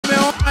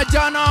Mwana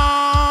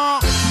jana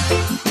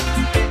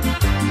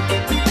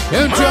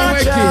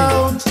Mtuweki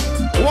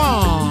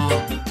Wow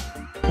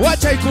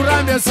Wacha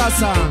ikurambe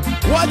sasa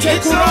Wacha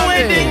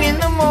ikurambe in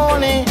the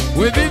morning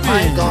with Vvip.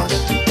 My gosh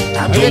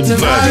I'm getting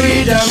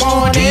married the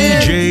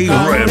morning DJ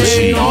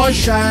Ramzy.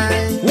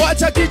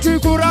 Wacha kitu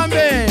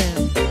ikurambe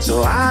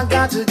So I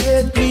got to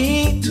get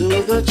me to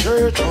the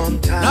church on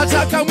time.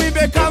 Nataka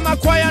mwimbe kama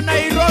kwaya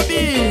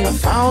Nairobi. I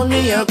found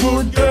me a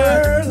good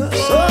girl,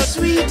 so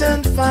sweet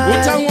and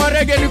fine. Utamu wa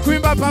reggae ni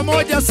kuimba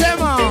pamoja,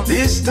 sema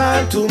This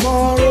time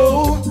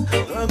tomorrow,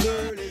 the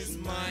girl is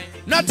mine.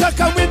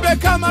 Nataka mwimbe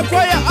kama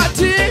kwaya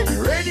ati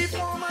Ready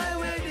for my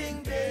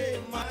wedding day,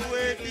 my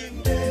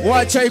wedding day.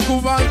 Wacha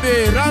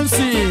ikubambe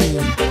Ramzy.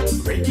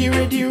 Ready,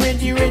 ready,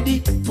 ready,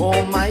 ready for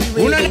my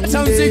wedding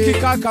Unaleta mziki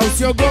day. kaka,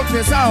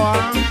 usiogope sawa.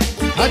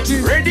 Ati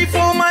Ready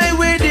for my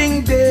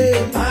wedding day,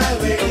 my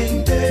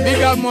wedding day.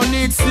 Big up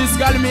Monix, this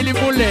girl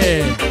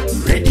Milibule.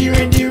 Ready,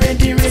 ready,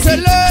 ready, ready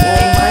Sele.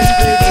 for my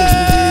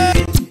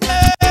wedding day.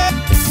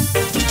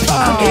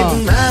 I'm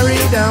getting married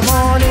in the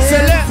morning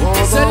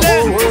for the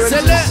whole world to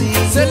see.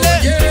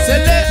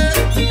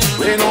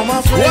 When all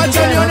my friends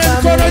Wacha nione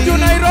mikono juu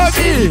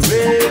Nairobi.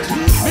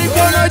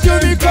 Mikono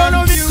juu,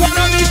 mikono.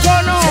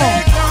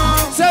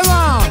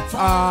 Sema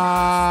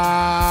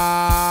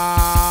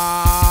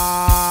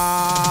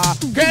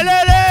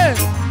kelele.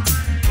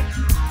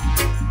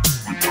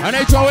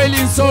 Anaitwa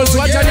Wailing Souls.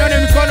 Wacha nione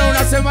mikono,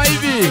 unasema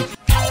hivi.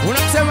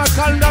 Unasema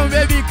calm down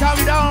baby,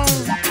 calm down.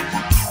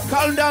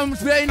 Calm down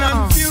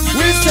trainer.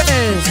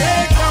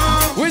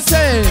 We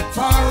say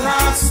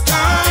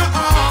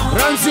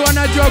Ramzy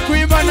wanajua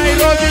kuimba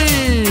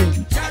Nairobi.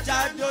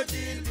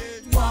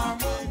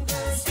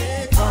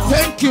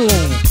 Thank you.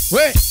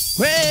 We.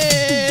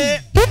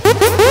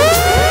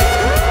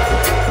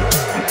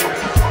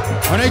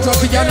 Anaitwa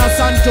kijana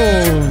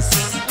Santos.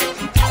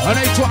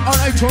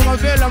 Anaitwa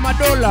Mavela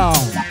Madola.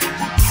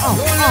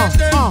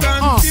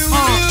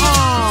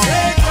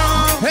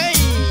 Hey.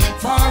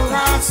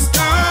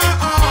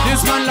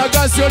 This man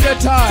Lagasi all the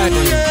time.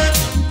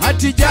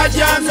 Ati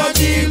jaja no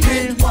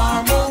jimbi.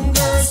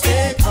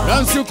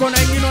 Ramzy uko na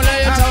ingino la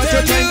yeta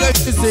watoto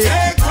English.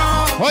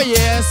 Oh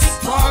yes.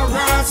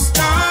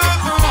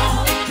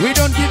 We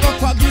don't give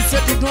up what we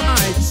said to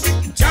tonight.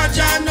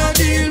 Jaja no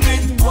deal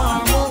with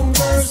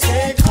Wamongo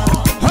Seka.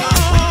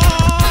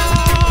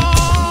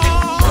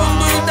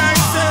 Humble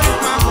thyself,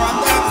 my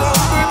brother,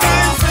 humble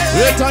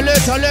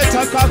thyself.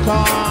 Later kaka.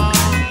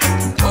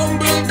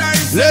 Humble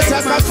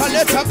thyself.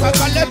 Later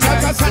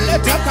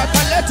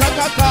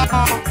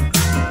kaka.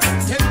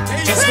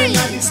 Just when I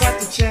decide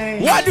to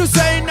change. What do you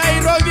say in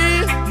Nairobi?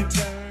 You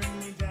turn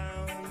me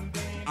down,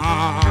 baby.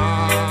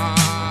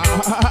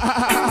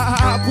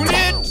 Pull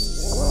it.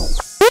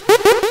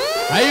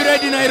 Are you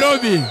ready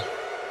Nairobi?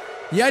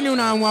 Yani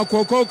unaamua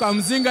kuokoka,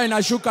 mzinga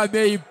inashuka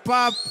bei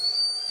pap.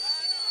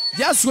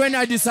 Just when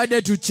I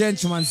decided to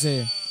change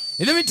manze.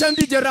 In the meantime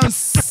DJ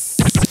Ramzy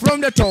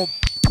from the top.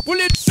 Pull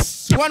it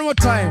one more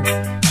time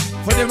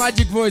for the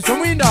magic voice.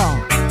 Omwinda.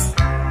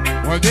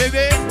 Wa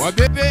baby.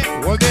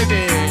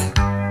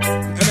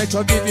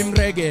 Anaitwa Vvip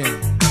Reggae.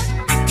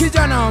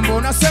 Kijana ambo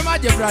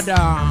unasemaje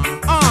brother?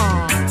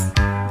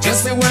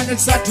 Just when it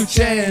start to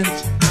change.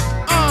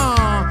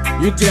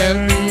 You tear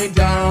me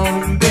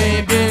down,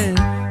 baby.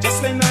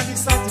 Just when I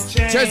decide to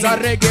change. Cheza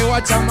reggae,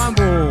 wacha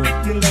mambo.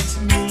 You let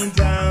me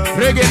down.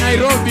 Reggae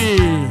Nairobi.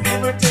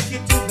 Never take you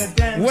to the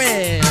dance. We.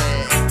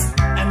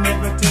 I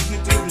never take you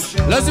to the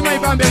show. Lazima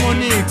ibambe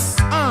Monix.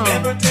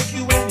 Never take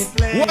you any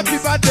place. Happy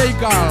birthday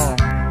girl.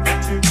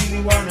 That you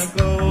really wanna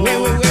go. We.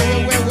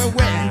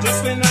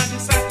 Just when I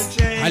decide to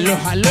change.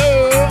 Hello.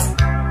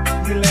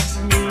 You let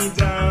me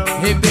down.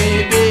 Hey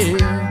baby.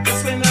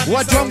 Just when I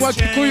Watu wangu wa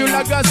Kikuyu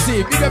Lagasi,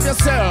 big up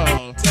yourself.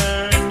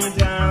 turn me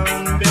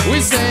down, baby.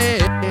 We say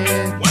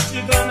What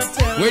you gonna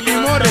tell we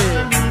Dimore.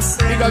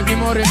 Big up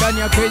Dimore ndani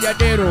ya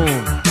Kejadero.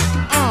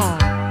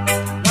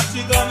 What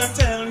you gonna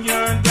tell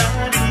your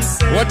daddy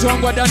say? Watu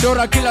wangu wa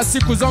Dandora kila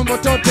siku zombo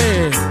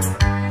tote.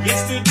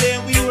 Yesterday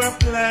we were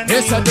planning.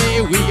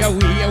 Yesterday we are.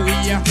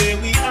 Today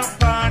we are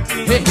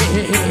partying.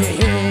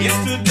 Hey.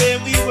 Yesterday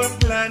we were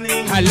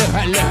planning.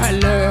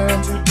 Hello.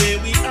 Today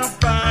we are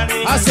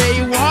partying. I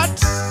say what?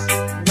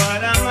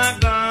 What am I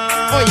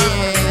gonna? Oh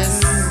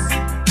yes.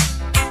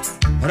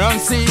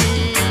 Ramzy.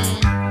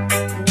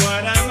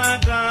 What am I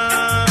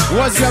gonna?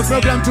 What's your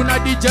problem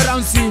tonight, DJ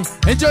Ramzy?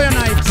 Enjoy your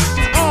night.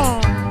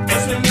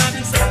 Just when I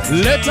decide to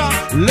Later.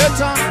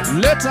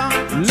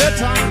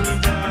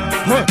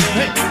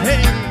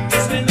 Hey.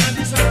 Just when I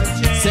decide to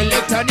change.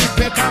 Selecta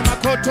nipe kama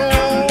koto.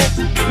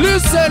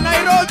 Listen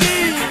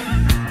Nairobi.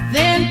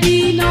 There'll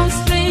be no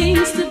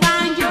strings to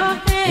bind your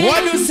hands. What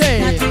do you say?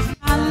 That if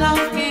our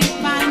love can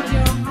find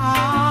your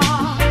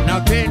heart.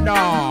 Napenda.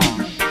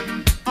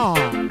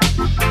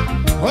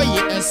 Oh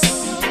yes.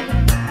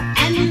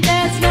 And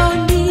there's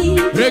no need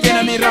to Reggae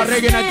na mira,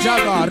 reggae na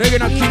jaga, reggae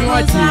na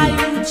kinywaji.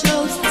 you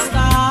chose to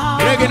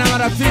start. Reggae na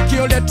marafiki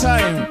all the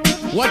time.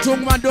 Watu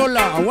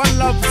Madola, one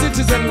love,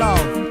 citizen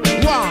love.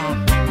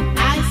 Wow.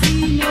 I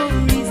see no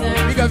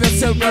reason. Big up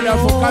yourself brother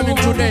for coming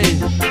today.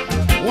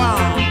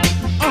 Wow.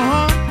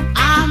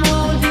 I'm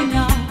holding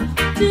on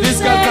to This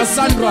girl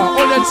Cassandra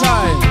all the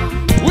time.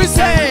 We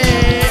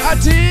say,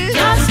 Ati.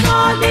 just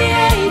for the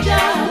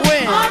angel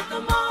When? of the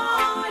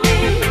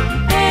morning.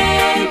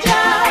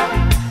 Angel,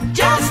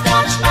 just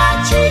touch my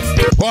cheeks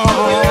before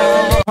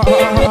Wow.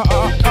 baby.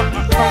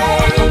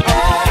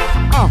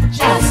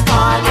 Just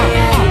for the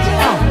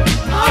angel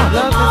of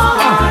the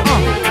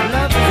morning.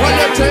 What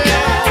you say?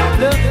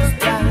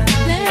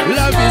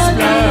 Love is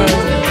blind.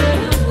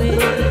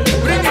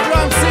 Bring it,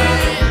 Ramzy.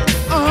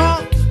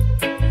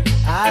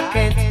 I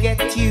can't get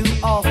you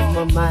off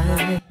my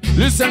mind.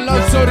 Listen,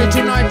 love story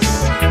tonight.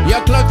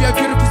 Your club, you're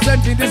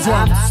representing this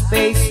one. I'm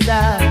spaced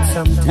out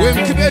We're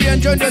sometimes. Kiberi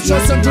enjoying the show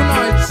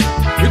tonight.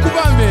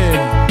 Ikubambe.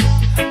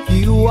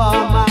 You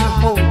are my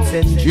hopes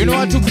and dreams. You know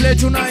what to play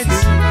tonight?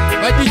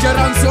 By DJ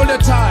Ramzy all the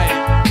time.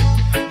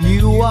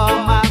 You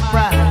are my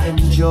pride and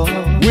joy.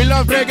 We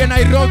love Reggae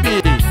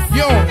Nairobi.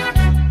 Yo,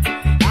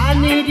 I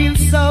need you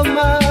so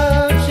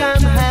much.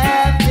 I'm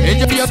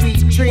having enjoy your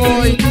sweet boy.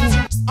 dreams.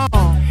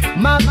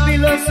 My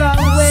pillows are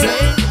wet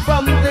Say.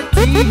 from the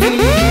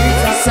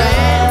tears. Say.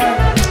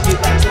 You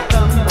got to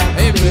come back.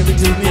 Hey baby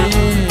to me.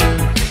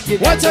 You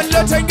got Watch to and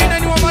let again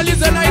anyone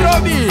Maliza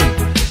Nairobi.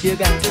 You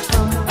got to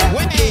come back.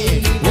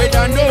 We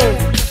don't know.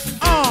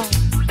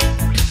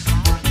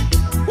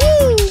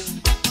 Woo.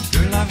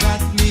 Girl, I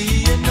got me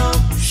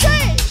enough.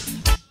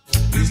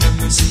 Please let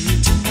me see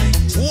you tonight.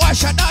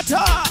 Wash a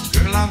data.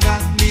 Girl, I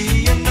got me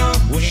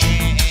enough. I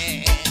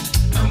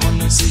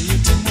wanna see you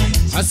tonight.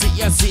 I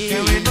see, I see.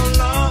 Can't wait no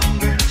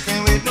longer.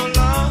 Can't wait no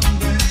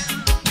longer.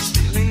 This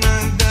feeling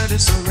like that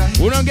is alright.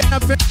 We don't get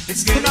up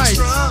It's getting tonight.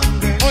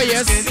 stronger. Oh,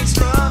 yes. It's getting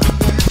stronger.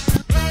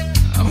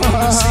 I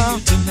wanna see you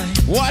tonight.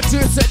 What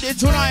you said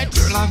tonight?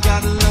 Girl, I've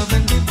got love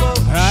and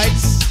devotion. Right.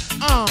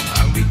 Are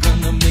we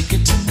gonna make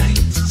it tonight?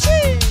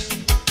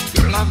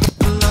 Girl, I've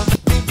got love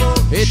and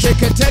devotion. Hey,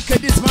 take it,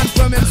 this man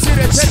from him.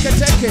 Serious, take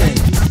it.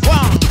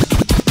 Wow.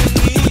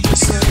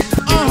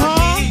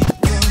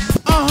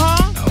 I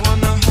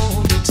wanna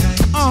hold you tight.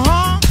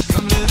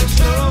 Come a little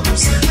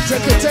closer.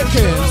 Take it.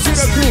 See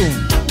the crew.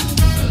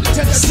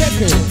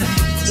 Take it.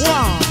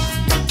 Wow.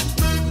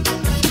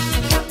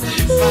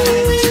 If I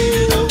had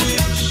granted a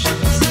wish,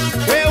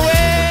 Wait.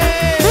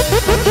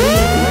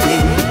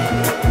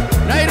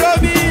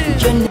 Nairobi.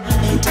 Your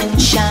night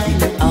and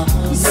shine on,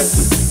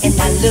 and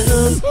I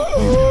love.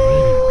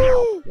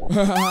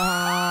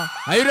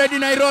 Are you ready,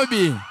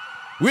 Nairobi?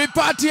 We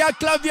party at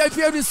Club Vvip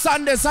every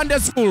Sunday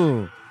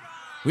school.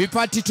 We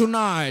party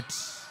tonight.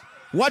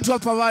 What was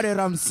Pavare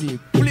Ramzy?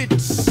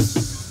 Please.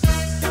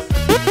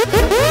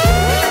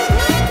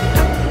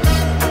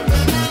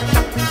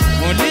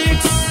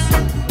 Monix.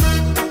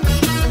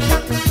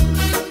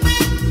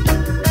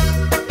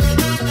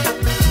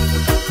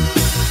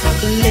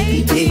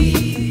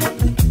 Lady,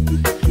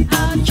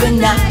 your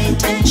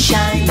night and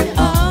shine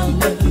on,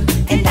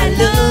 and I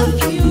love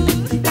you.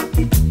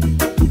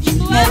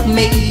 You have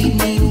made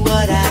me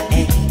what I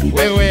am,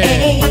 Wait.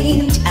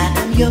 and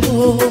I'm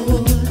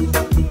yours.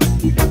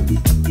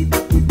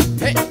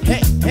 Hey.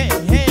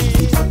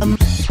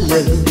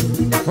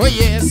 Love, Oh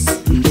yes.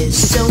 there's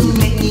so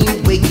many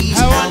ways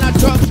I wanna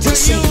talk to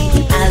say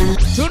you I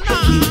love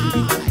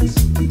tonight.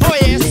 Oh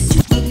yes.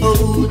 you.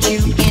 Hold you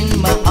in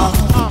my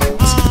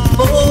arms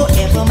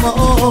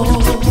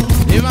forevermore.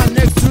 Even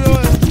next to you.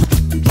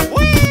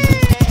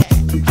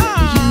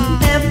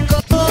 Never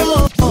go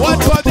What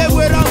was the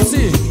way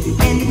Ramzy?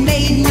 and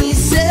made me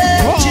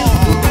such a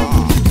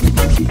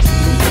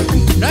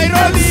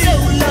Nairobi. so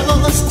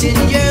lost in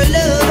your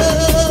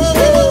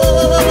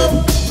love,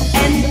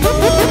 and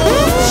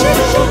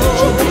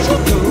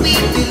we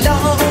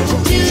belong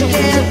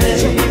together.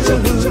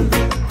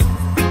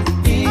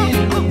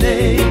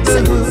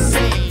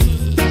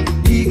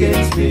 He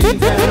gets me down. You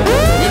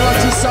know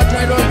what you start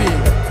Nairobi?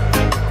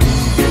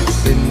 It's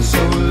been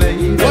so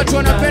late. What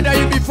wanapenda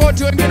you before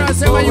to wengine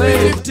wasema you be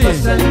 50.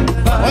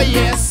 Oh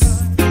yes.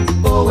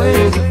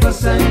 Always a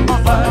fuss and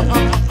fight.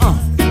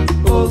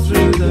 Go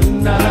through the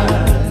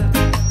night.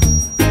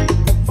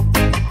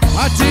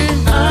 Ati,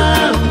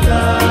 I've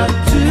got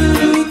to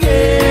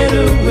get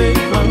away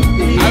from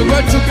here. I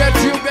want to get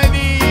you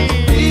baby.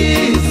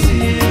 This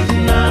is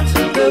not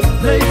the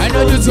place. I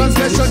know this one's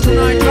special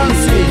tonight,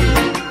 Ramzy.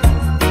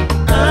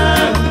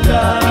 I've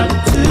got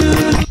to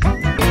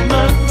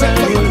my Take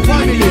up your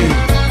family.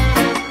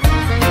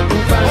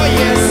 Oh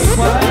yes.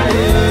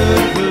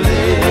 quiet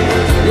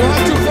place. You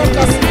have to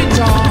focus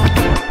ninja.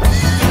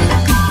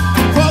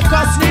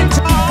 Focus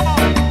ninja.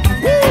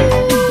 Woo.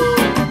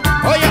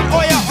 Oh yeah.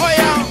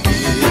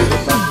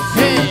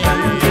 Hey.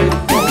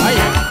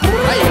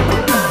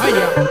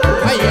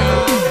 Hiya.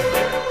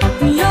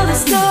 You're the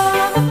star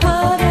of the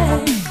party.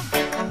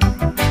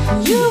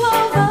 You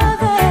over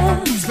there.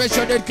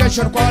 Special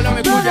dedication kwa wale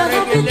wamekuja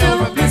reggae leo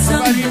kabisa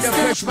barida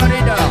fresh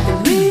barida.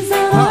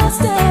 Reason I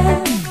stay.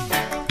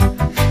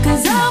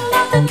 'Cause I'm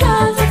not the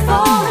kind to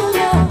fall in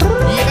love.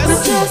 Yes.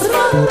 With just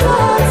one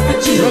glance, but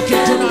you Rock it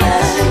can tonight.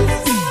 dance.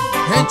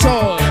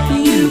 Enjoy.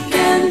 You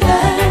can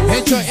dance.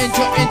 Enjoy.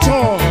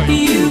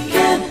 You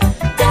can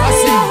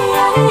dance.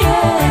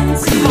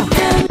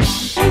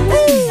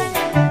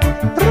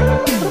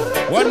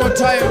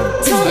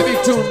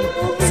 tune.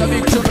 It's a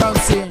big tune,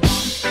 Ramzy.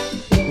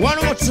 One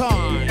more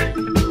time.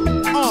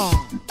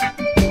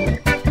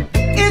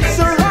 It's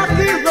a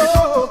rocky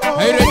road.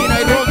 Are you ready,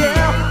 Nairobi?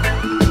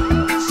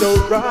 So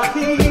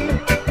rocky.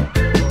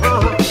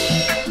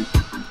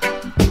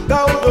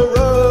 Down the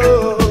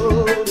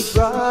road is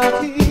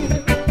rocky.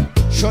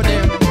 Show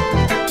them.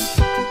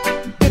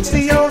 It's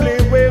the only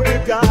way we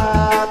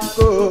got to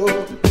go.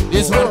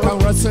 This one can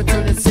Rasta to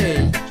the say.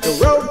 The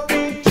road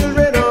be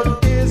children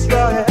of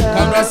Israel.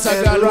 Come Rasta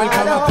girl,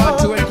 welcome up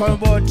to welcome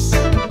boat.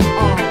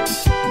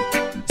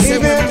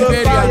 Same way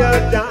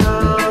Mkiberian.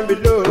 Down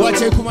below.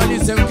 Kwache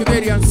kumalize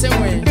Mkiberian, same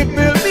way. It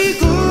will be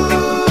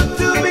good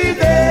to be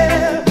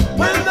there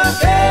when the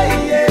day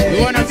is.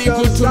 You wanna be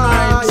good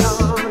tonight?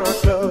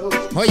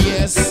 Oh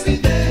yes.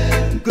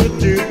 Good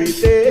to be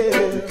there.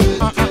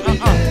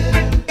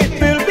 It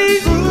will be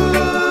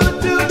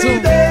good to be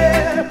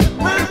there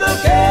when the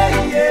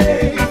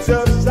gates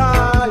of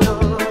Zion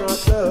are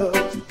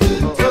closed.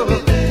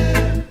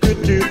 Good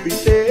to be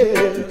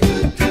there.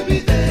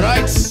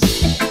 Right.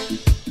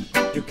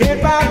 You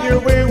can't buy your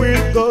way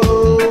with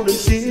gold and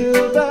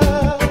silver.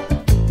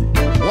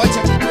 Watch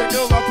out, you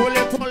over, pull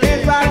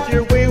Can't buy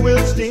your way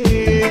with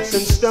sticks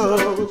and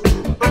stones.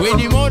 We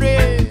need more.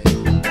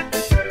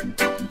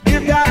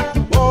 You've got to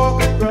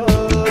walk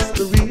across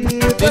the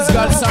river. This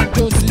girl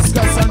Santos.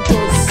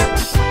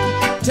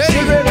 Tell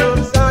Children you, of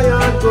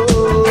Zion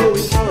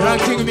going home.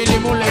 ranking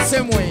Milimule,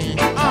 same way.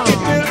 It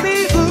will be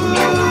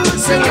good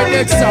Same way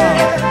next time.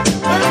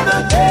 when the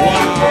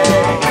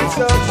gates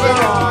of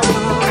Zion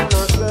are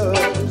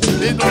closed.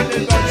 Big on.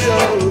 So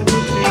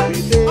good to be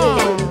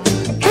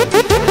there.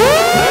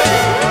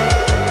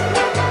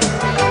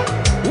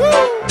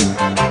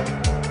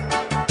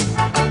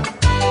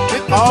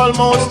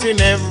 Almost in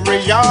every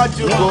yard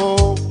you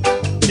go,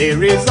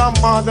 there is a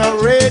mother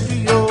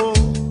radio.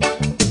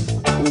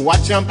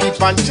 Watch and peep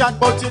and chat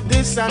about you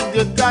this and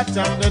you that,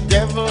 and the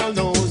devil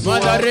knows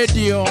Mother what.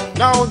 Radio.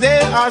 Now they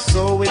are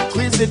so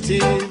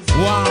inquisitive.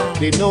 Wow.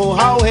 They know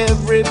how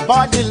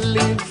everybody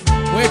live.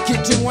 Wake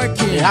it.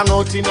 They hang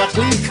out in a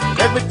clique.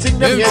 Everything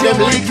them hear them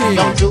leak. Everything.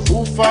 Down to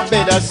hoofer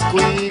better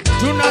squeak.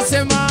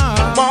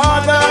 Tunasema.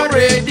 Mother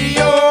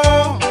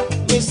radio.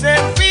 Me say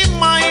we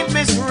mind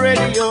Miss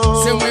Radio.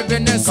 Same way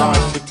Vanessa.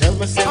 Cause she tell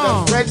me say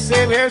the Fred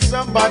said here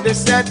somebody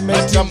said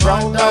Mr.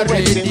 Brown Mother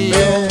went in Radio.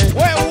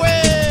 bed. Way.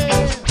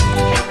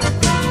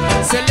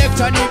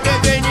 Selecta ni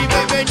bebe,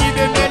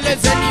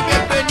 leze ni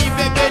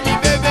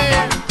bebe.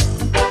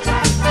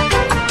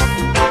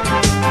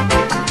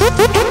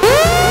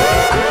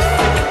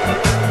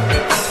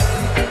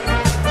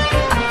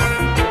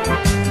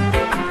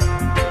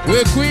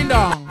 We're Queen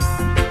down.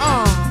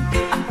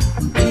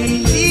 We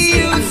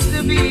used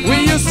to be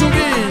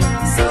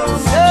so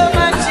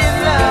much in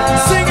love.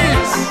 Sing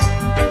it.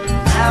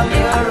 Now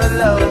you're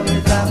alone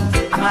without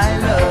my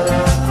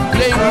love.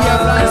 Play me a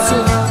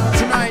ransom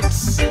tonight.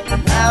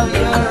 Now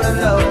you're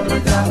alone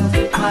without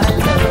my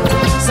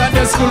love.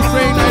 Sunday school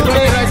friend, I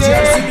don't right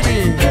here. Sing me.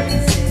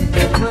 Said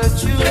you were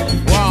true.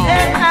 Wow.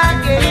 And I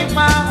gave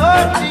my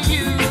heart to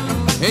you.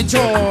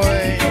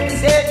 Enjoy.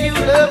 Said you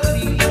love me.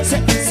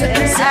 And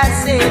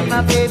I said,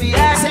 my baby, I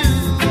do.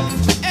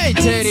 Hey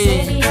Terry.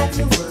 Said he had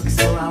to work,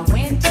 so I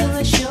went to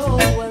the show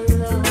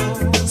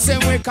alone. Same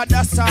way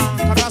Kadasa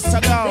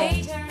girl.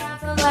 They turned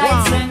off the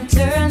lights and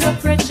turned the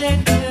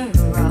projector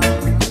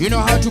on. You know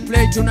how to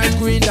play tonight,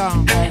 Queen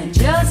down. And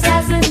just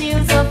as the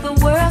news of the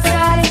world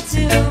started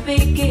to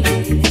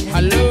begin,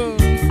 Hello.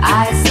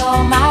 I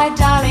saw my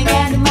darling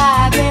and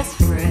my best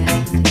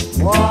friend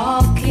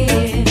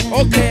walking.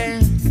 Okay.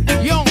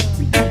 Young.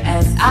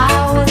 As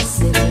I was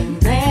sitting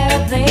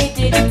there, they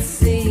didn't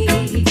see.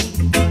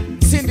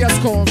 Cynthia's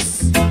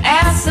calls.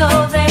 And so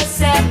they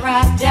sat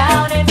right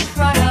down in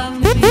front of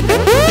me.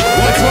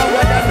 What's wrong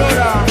with that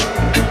daughter?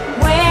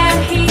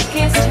 When he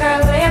kissed her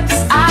lips,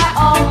 I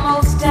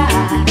almost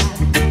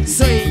died.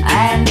 Say.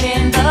 And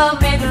in the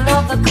middle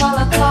of the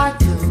color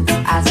cartoon,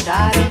 I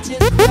started to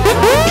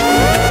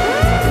cry.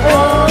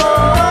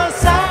 Oh,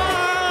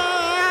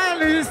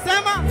 Sally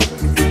Summer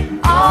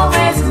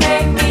always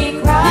make me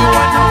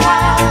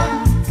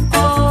cry.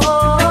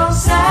 Oh,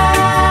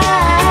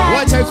 Sally.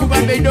 Watch I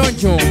Kubambe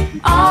don't you?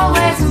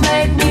 Always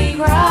make me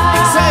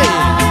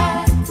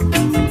cry.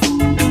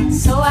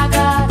 So I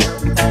got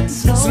up and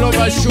Slow slowly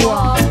but sure.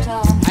 walked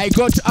off. I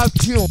got up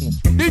to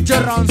DJ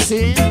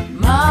Ramzy.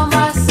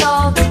 Mama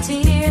saw the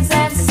tears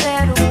and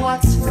said,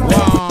 what's wrong?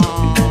 Wow.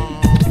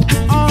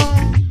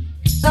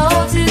 So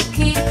to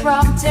keep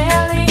from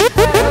telling her,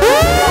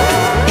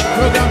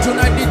 Program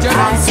tonight, DJ I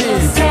Ramzy.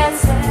 just said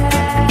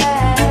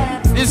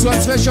sad. This one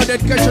special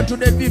dedication to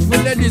the beautiful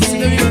ladies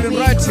living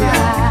right here.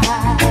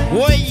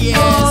 Oh yes.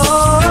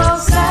 Oh,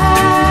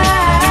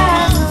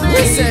 sad.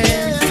 Listen.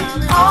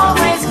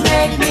 Always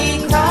make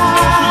me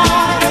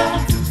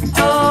cry.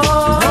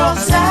 Oh,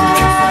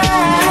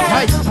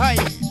 sad. Hi.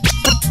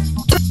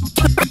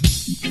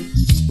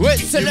 Wait,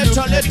 say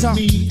later.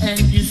 Me and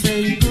you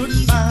say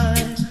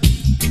goodbye.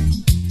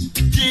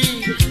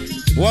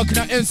 Walking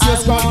on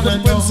MCS card, the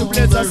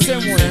principles are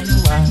same way.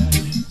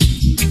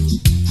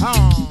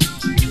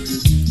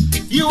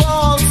 You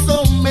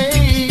also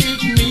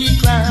make me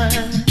cry.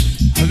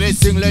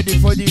 Amazing lady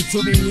for you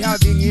to be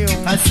having you.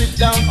 I sit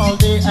down all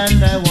day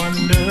and I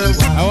wonder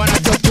why. I wanna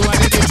talk to my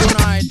lady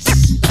tonight,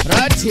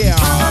 right here.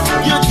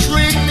 You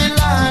treat me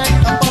like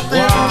a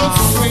puppet on a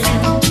string.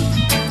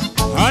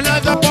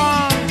 Another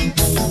one.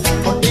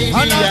 But baby,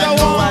 Another I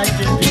know one. I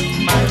can do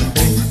my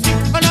thing.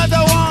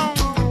 Another one.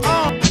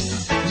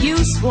 You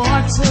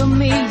swore to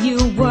me you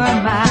were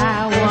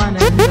my one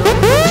and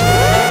only.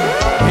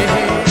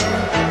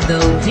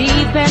 Though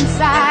deep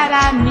inside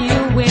I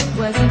knew it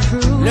wasn't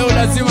true. Leo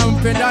lazima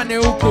mpendane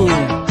huku.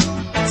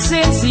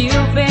 Since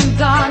you've been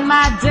gone,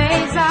 my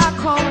days are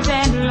cold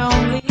and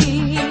lonely.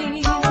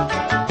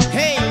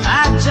 Hey,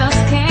 I just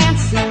can't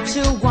seem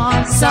to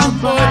want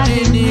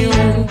somebody new.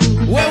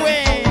 Wewe.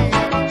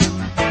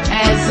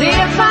 As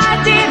if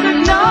I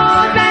didn't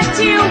know that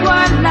you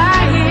were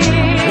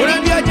lying,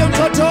 Unaambiaje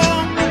mtoto?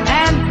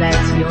 and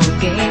that your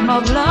game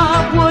of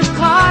love would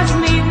cause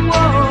me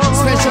woe.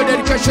 Special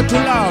dedication to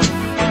love.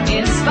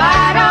 In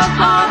spite of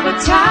all the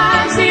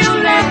times you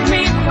left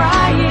me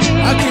crying,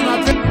 Akima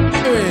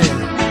pewe.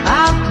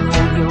 I'll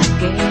play your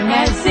game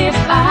as if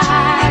I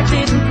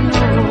didn't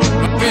know.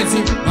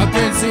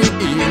 Mapenzi.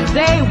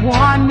 They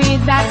warned me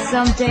that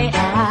someday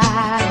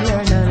I'd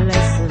learn a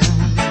lesson,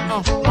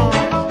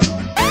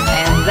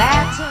 and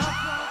that a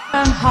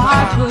broken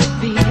heart would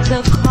be the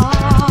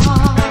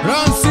cause.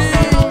 Ramzy.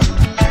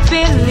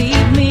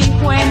 Believe me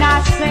when I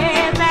say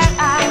that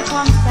I'm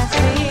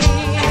confessing.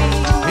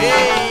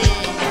 Hey.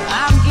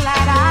 I'm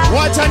glad I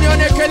Wacha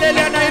nione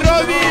kelele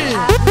Nairobi.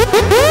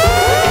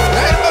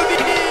 Nairobi.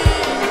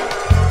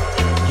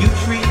 You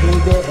treat me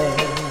bad,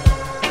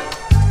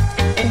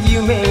 and you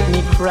make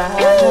me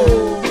cry.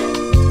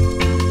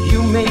 You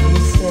make me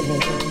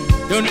sad,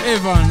 Don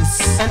Evans.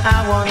 and I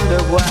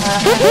wonder why.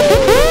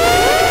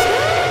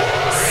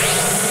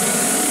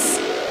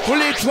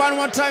 Pull it one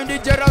more time,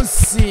 DJ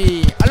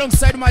Ramzy.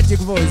 Alongside Magic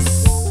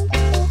Voice.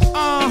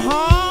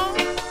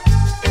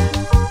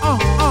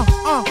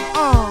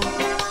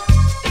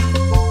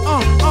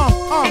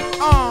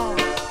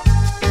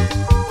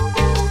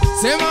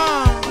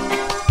 Sema.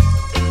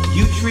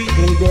 You treat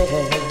me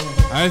bad,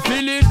 I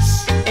feel it.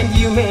 and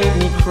you make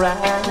me cry.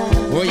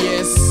 Oh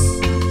yes.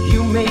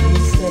 You make me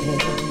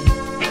sad,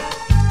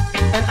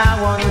 and I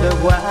wonder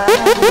why.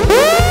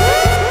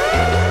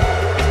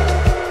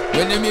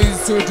 When the music is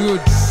so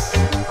good,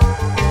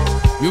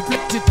 you play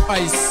it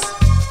twice.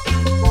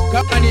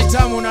 Kama ni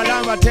tamu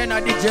unalamba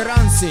tena DJ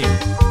Ramzy.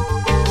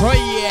 Oh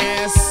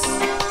yes.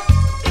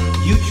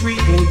 You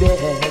treat me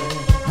bad,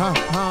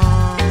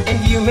 and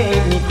you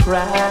make me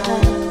cry.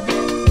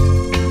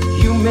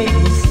 You make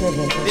me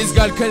sad, This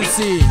girl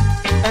Kelsey,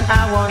 and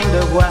I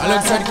wonder why.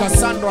 alongside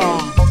Cassandra.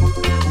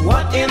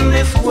 What in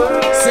this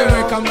world Same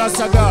way come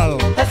Rasta girl.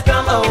 has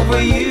come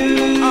over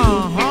you?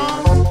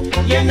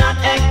 You're not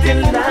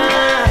acting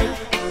like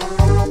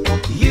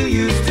you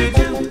used to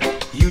do.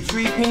 You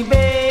treat me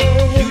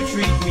bad. You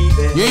treat me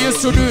bad. You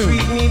used to do. You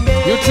treat me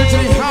bad. You treat me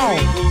how?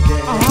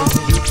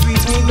 You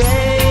treat me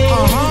bad.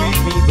 You treat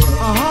me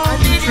bad.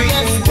 You treat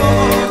me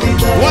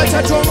bad. Watch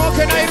out,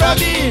 Tomoke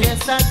Nairobi.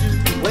 Yes, I do.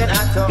 When I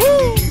talk to you,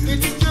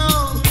 it's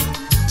true.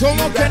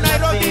 Tomoke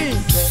Nairobi.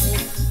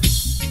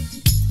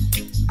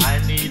 I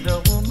need a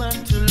woman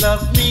to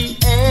love me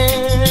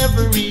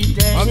every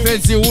day.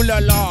 Mapenzi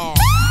ulala.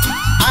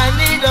 I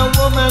need a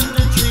woman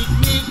to treat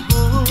me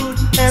good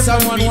every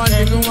Someone day.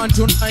 wanting woman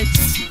tonight.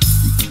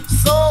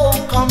 So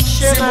come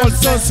share my Symbol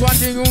sauce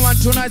wanting woman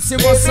tonight.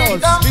 Symbol Baby,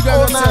 sauce. come Big up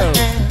hold my yourself.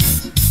 hand.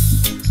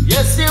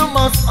 Yes, you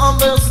must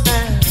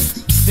understand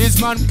This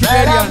man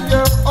that I'm Canadian.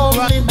 your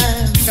only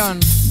man.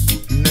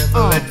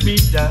 Never let me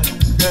down,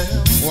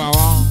 girl.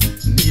 Wow.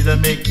 Neither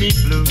make me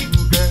blue,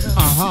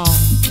 girl.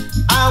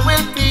 I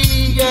will be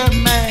your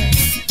man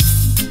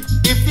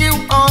if you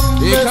Kama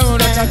unataka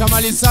understand.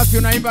 mali safi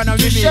unaimba na You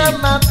mimi. share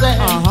my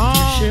plan. Uh-huh.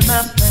 You share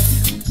my plan.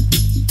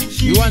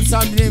 You want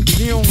something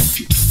new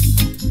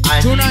I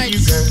tonight? need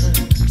you, girl.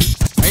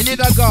 I need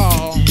a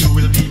girl. You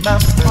will be my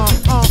friend.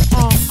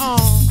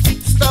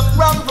 Stop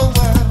run the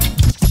world.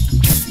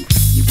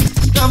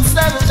 Come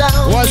settle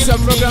down. What's your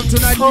with program me.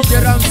 tonight,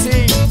 DJ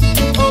Ramzy?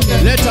 Okay.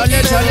 Later.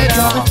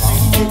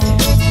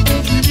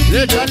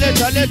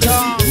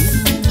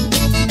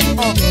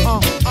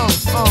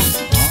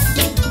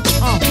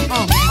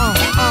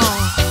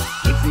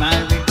 Give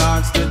my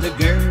regards to the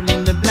girl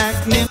in the black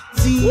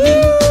limousine.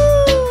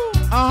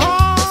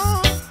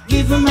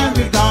 Give her my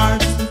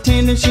regards.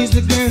 Tell her she's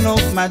the girl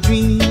of my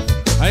dream. Tell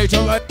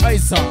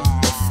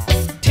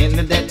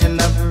her that I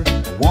love her.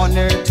 Want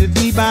her to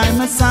be by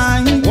my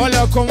side.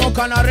 Wala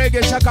komoka na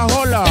reggae shaka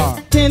hola.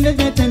 Tell her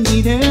that I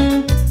need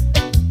her.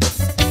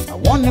 I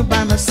want her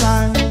by my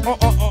side.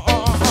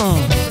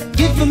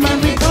 Give her my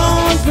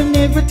regards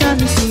whenever time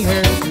you see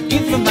her.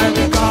 Give her my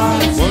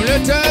regards.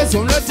 Give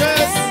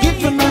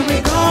her my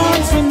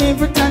regards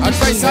whenever time you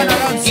see her.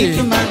 Give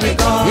her my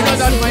regards. You know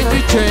that my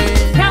DJ.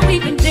 Now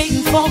we've been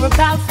dating for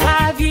about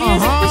 5 years. We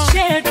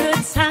shared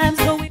good times,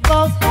 but we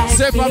both had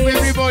Step up fears.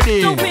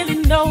 everybody. Don't really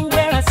know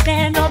where I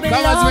stand or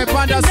Kama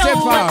zimepanda step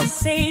up.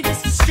 Say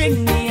just to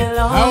string me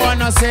along. I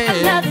wanna say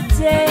another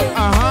day,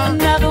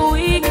 another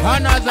week,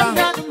 another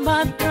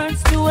month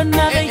turns to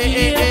another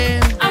year.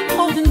 I'm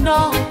holding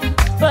on,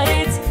 but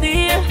it's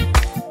clear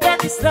that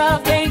this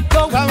love ain't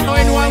going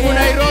nowhere.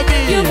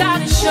 Nairobi. You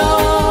gotta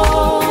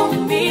show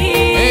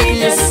me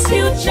there's a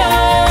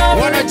future.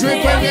 Wanna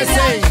drink when you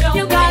say?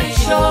 You gotta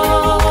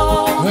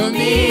show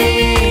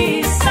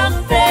me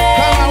something.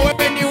 Kama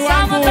wewe ni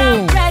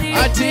wangu.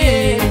 Ati,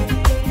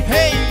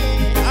 hey,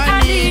 I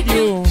need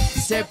you.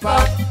 Step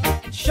up.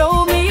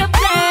 Show me a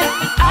plan.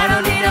 I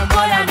don't need a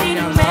boy, I need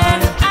a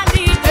man. I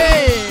need you.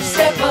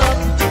 Step up.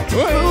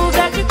 Prove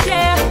that you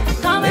care.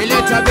 Come and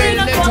put a ring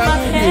up on my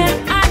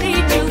hand. I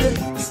need you to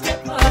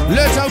step up.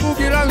 Let her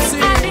boogie Ramzy.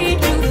 I need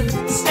you to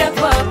step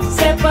up,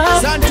 step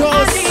up.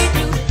 Santos. I need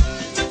you.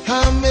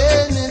 How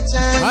many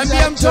times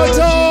Ambia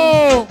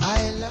mtoto. I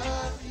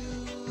love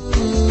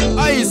you.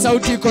 Ai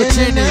sauti iko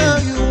chini. Now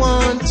you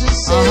want to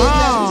say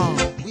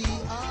that we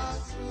are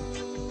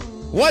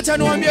through. Wacha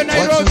niwaambie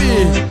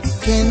Nairobi.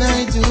 Can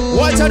I do?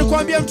 Wacha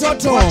nikwambie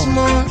mtoto. What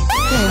more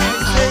can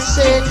I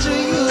say to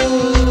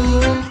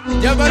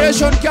you?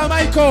 Generation kia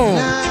Michael.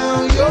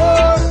 Now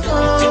you're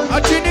gone.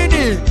 Ati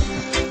nini?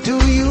 Do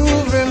you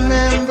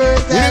remember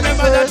that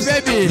first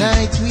baby?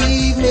 night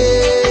we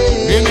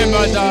met?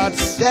 Remember that.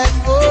 That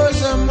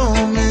was a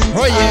moment.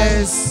 Oh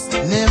yes. I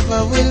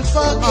never will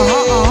forget.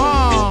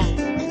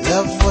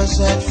 Love was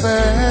at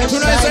first.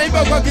 Tunaweza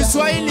imba kwa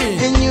Kiswahili.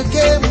 And you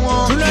came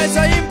walking.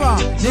 Tunaweza imba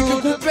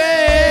nikikupe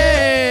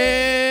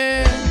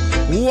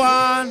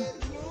one.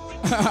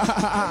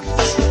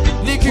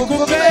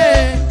 Nikikupe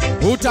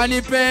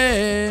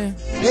utanipe.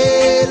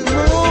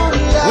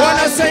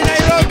 Wanna say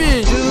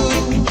Nairobi?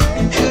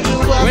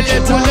 Will you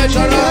tell the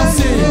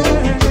Ramzy?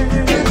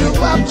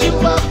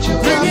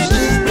 Bring it,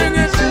 bring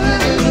it.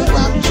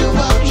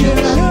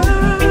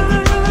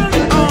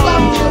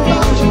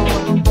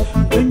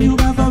 When you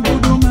have a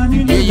good woman,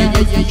 you need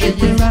to keep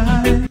her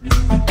right.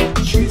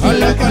 She's a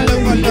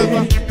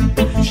lover.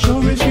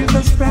 Show her she's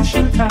a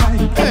special type.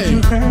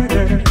 You heard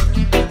her.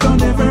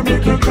 Don't ever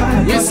make her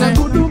cry. That's a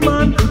good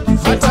woman.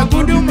 That's a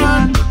good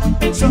woman.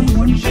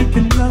 Someone she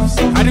can love.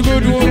 Someone a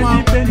good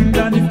woman.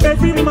 And if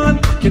every man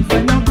can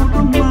find a good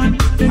woman,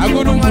 a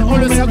good woman,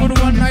 always a good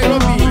woman,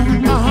 Nairobi.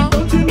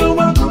 Don't you know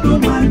a good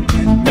woman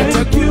can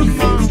make you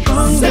feel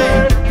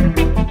stronger?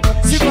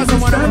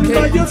 Stand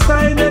by your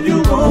side and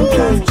you won't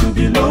have to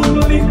be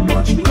lonely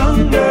much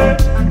longer.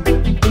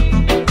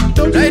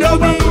 Don't you know a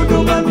good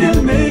woman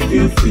can make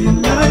you feel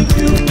like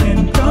you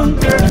can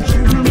conquer?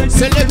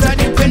 Select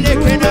and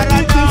peleke na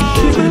rada.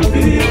 She will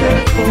be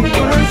there for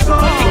worse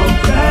or for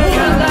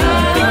better.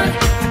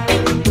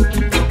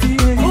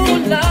 Oh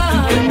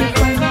Lord,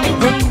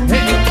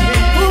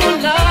 oh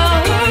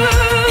Lord,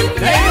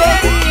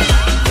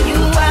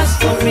 you asked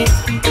for it.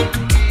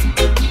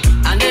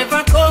 I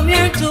never come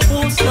here to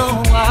boast no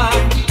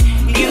one.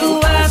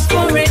 You asked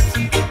for it.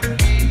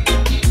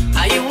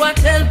 And you want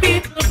tell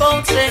people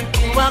about it.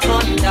 You are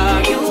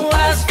gonna. You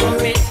asked for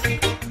it.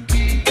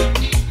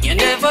 You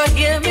never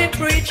hear me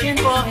preaching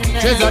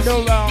violence.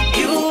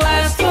 You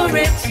asked for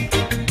it.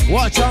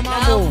 Watch your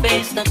mambo. Now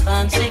face the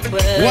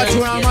consequence. Watch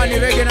your money,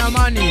 reggae na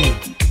money.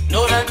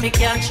 Know that me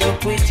catch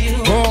up with you.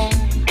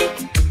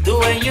 The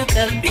way you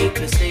tell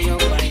people say you're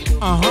fine.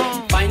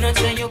 Find out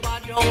say you're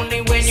bad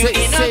only when you're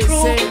in a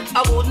crew.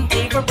 I wouldn't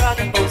even brag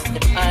and boast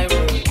if I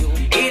were you.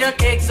 He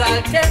that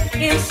exalted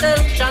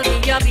himself shall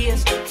be a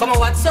base. Come on,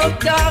 what's up,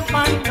 dog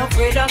man?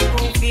 Afraid of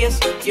screw face.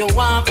 You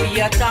want me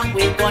attack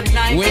with one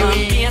knife and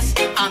mace.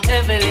 I'm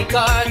heavily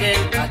guarded.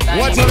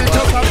 What are we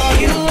talking about?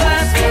 You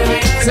asked for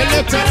it.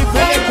 Select and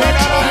peleke na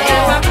I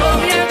never rada.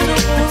 come here to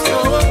move so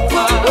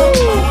far.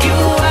 You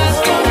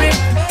asked for it.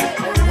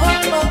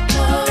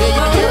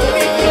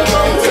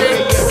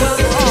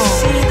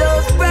 See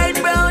those bright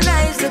brown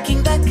eyes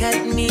looking back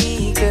at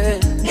me, girl.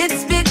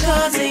 It's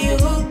because of you.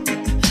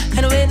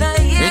 And when I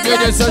hear Enjoy the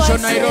that session,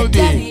 voice say, Nairobi.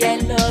 Daddy, I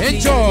love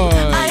Enjoy.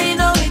 you, I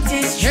know it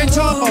is true.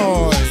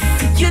 Enjoy.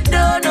 You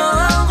don't know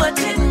how much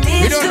it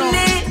means to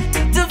me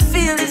to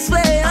feel this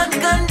way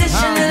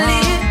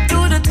unconditionally.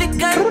 Through the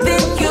thick and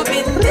thin, you've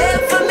been there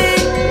for me.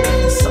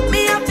 So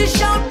me have to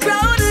shout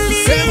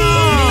proudly. Me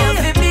have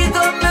to big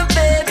up my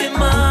baby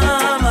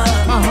mama.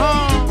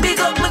 Big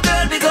up my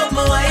girl, big up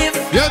my wife.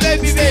 Your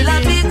baby, Still I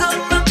baby. big up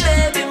my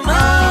baby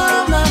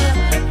mama.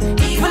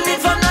 Even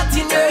if I'm not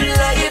in your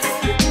life,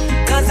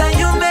 cause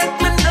you make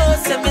me know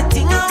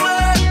everything I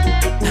work.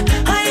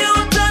 And you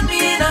turn me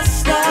in a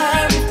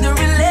star if the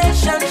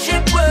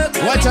relationship works.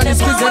 Watch on this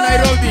kids in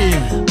Nairobi.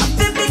 I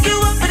pick you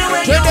up in the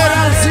way you Turn are.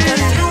 around, see.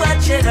 You a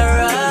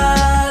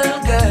general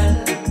girl.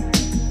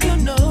 You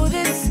know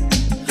this.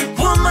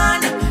 Woman,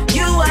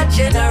 you a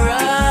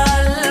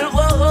general.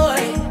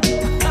 Boy.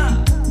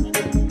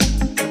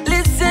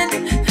 Listen,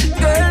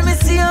 girl, me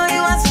see how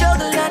you a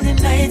struggle and the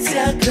nights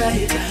you cry.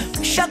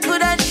 Wish I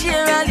could have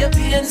share all your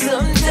pain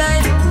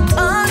sometime.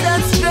 All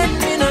that strength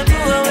me no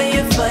know when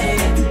you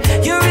fight.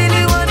 You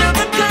really wanna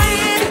be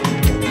kind.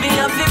 Me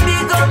have to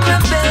big up my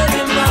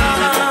baby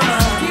mama.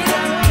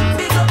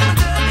 Big up my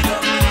girl, big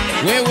up my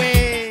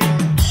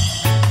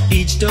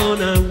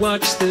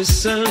the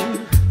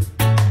sun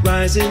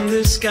rise in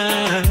the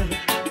sky.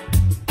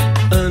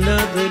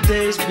 Another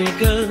day's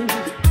begun.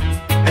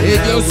 Hey,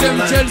 Joseph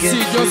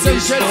Chelsea,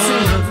 Joseph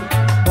Chelsea.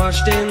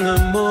 Washed in the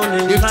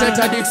morning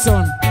Dictator light.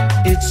 Dixon.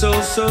 It's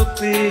all so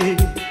clear.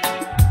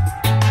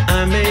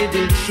 I made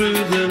it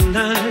through the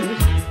night.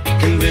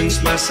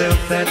 Convinced myself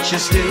that you're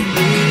still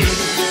here.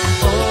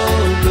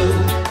 Although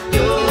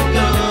you're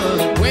gone,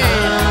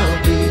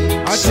 I'll be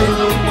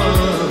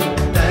someone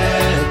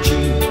that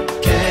you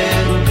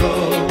can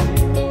call.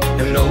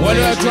 And no What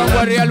are you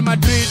doing Real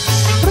Madrid?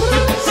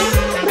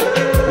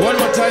 One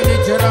more time,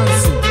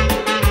 Gerancy.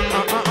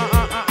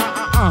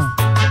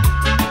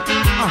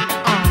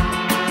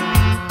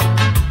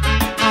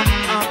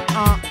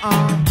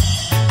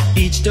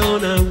 Each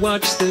dawn I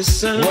watch the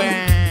sun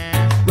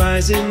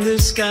rise in the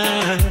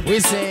sky. We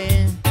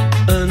say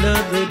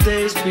another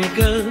day's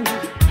begun.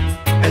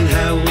 And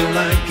how will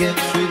I get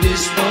through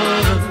this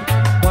one?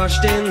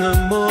 Washed in the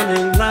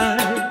morning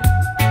light.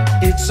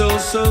 It's all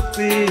so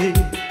clear.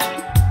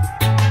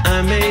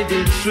 I made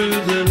it through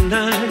the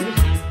night.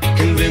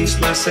 Convinced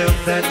myself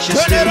that you're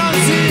still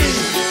here.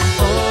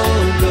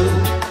 Although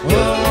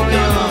you're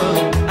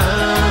gone,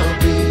 I'll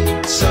be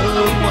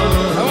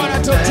someone. I wanna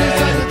talk to you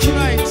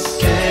tonight.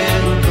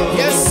 Can go.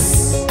 Yes.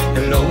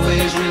 And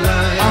always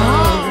rely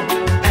on.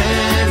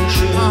 And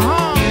should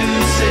you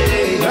say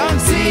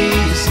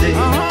please stay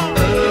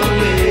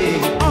away,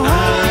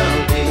 I'll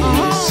be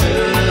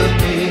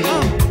serving.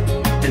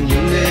 And you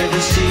never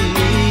see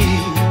me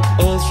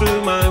all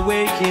through my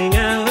waking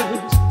hours.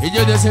 You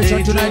the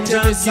session tonight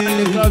every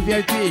Sunday Club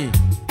VIP.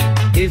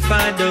 If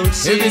I don't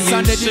see every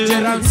Sunday you soon,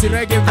 DJ Ramzy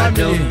Reggae I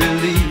family. don't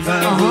believe I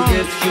will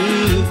get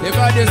through. The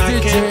Baddest I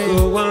DJ can't go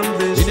on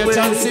this in the way.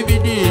 town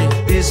CBD.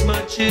 This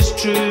much is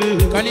true.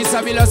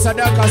 Kanisa Bila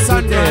Sadaka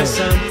Sunday. Price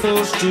I'm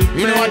forced to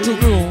You know what to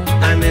pay. do.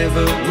 I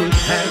never would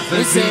have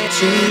We say, agreed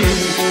to.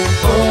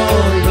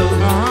 Although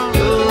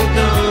you're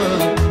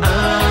gone,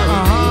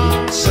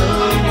 I'll be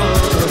someone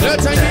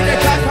Let's get the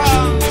kaka.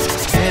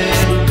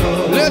 can go.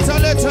 Let's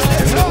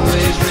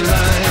Always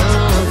rely on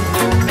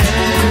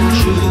and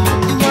true.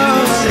 You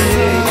say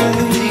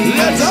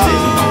please stay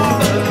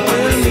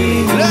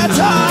away.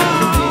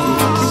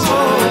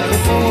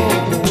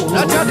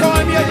 Let's go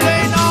and be a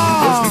play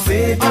now.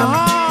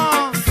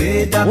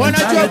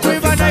 Wanajua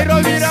kuimba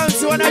Nairobi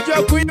Ramzy,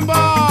 wanajua kuimba.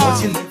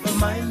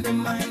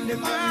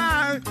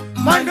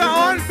 Mind your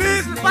own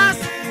business.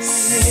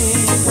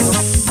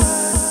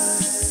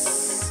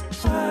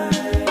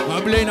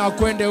 Mablena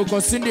wakwende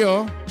huko, si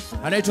ndio?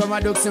 Anaitwa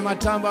Maddox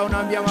Matamba,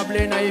 unaambia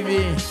Mablena hivi.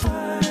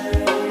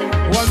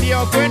 Waambia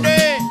wakwende.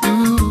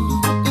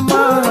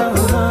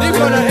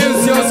 Niko na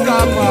MC Oscar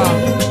hapa.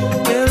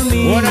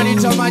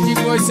 Wananiita Magic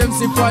Voice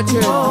MC Kwache.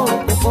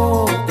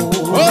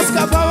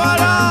 Oscar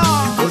Pawala.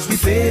 Cause we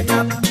fed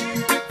up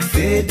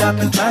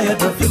and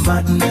tired of your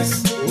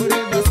madness.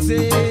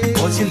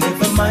 Cause you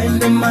never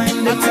mind.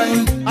 Mind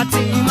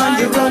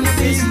your own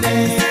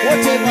business.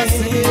 Whatever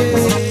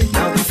say.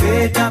 Now we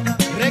fed up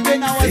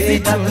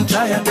and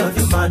tired of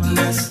your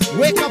madness.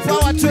 Wake up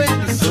our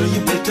 20. So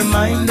you better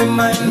mind your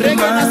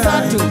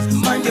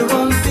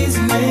own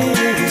business.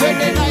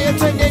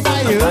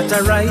 29. Got a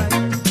right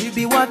to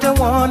be what I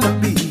wanna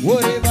be.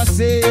 Whatever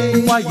say.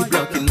 Why you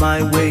blocking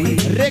my way?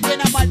 Reggae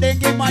na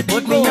madenge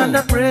Put me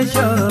under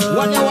pressure.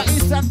 Whatever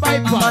instant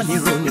bypass. Money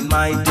ruining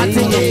my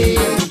day.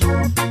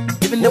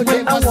 Even the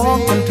way I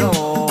walk and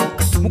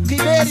talk,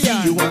 I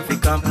see you want to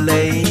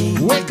complain.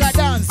 Wake a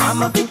dance.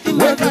 I'm a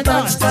victim of your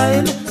bad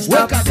style.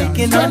 Stop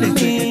picking on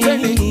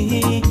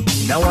me.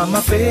 Now I'm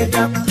a fed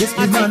up. Yes,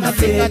 I'm a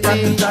fed up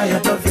and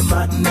tired of your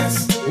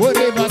madness.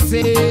 Whatever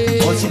say.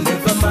 Cause you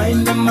never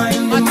mind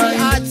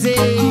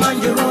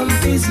your own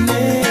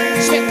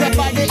business. Shake the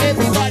body,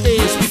 everybody.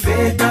 Yes, we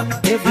fed up.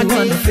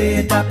 Everyone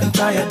fed up and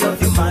tired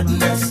of your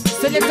madness.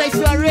 Select if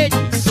you are ready.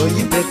 So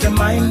you better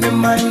mind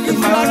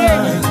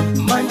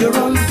your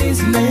own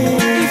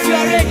business. If you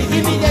are ready,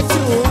 give me the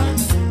two.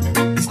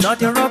 It's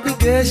not your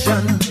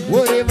obligation.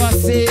 Whatever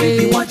say.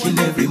 Be watching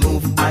every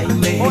move I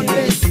make.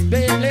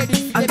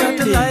 I got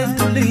a life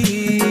to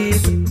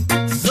live.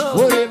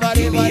 So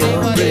give me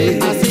your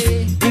break.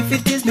 If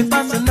it is me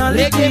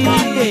personality,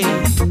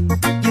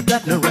 you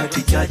got no right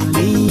to judge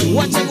me.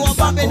 Watching what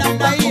happened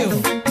under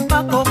you.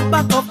 Back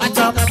up, and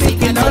stop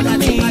picking on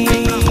me.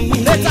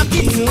 Let's up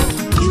it too.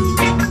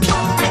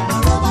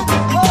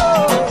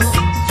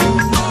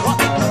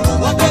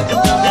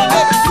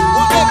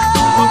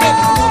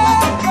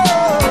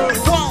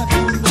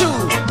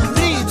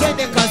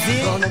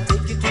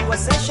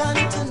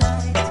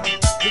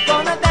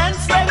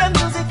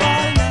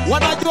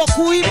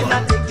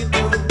 I'll take you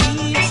to the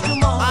beach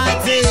tomorrow.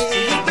 You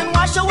can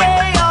wash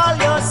away all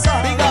your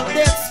sorrow. Big up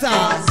Dexter.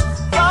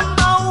 From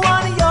now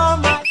on you're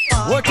my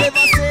Whatever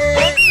say.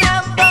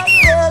 Whenever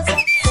there's a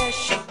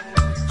session,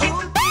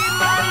 you'll be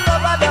my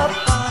lover.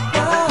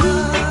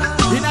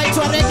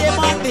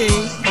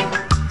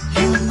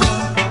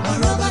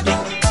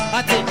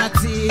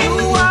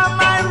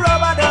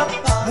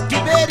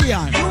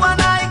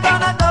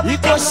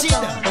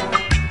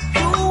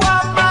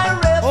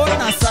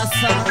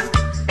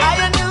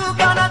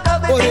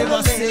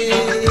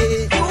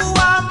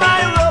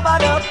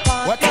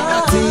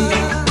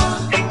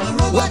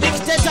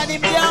 Wadikiteta ni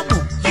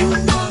mjamu.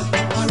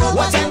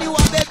 Wachani wa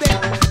bebe.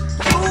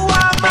 You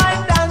are my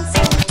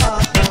dancing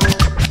partner.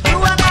 You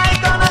and I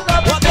gonna go.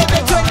 Wabebe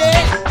twende.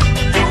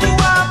 You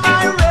are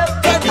my real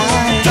baby.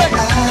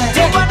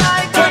 You and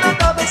I gonna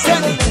go.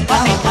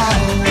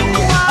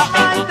 You are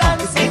my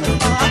dancing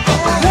partner.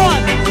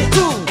 1,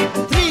 2,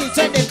 3,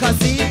 twende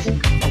kazi.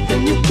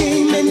 When you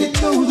came and you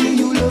told me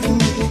you love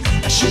me,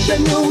 I should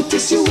have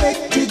noticed you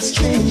acted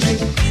strangely.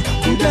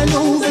 Could I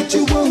know that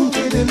you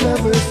wanted a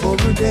lover for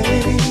a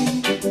day?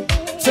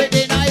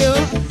 Twende nayo.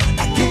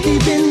 I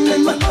gave in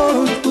and my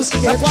heart was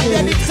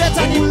Nakwambia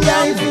nikiteta ni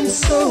life mjamu. and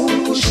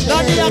soul was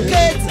Ndani ya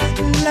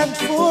keti. Loved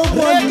for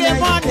one Reggae night,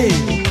 money.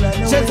 then you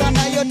ran Cheza away.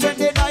 nayo,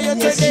 twende nayo,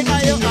 twende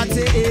nayo.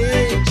 Ate.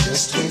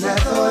 Just when I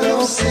thought I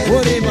was set.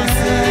 Whatever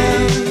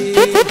say.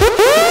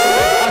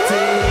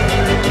 Ate.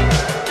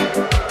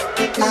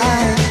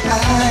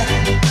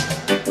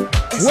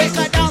 Wake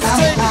up down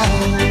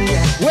twende.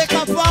 Wake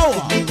up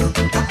power.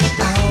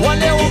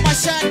 Wale wa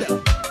mashanda.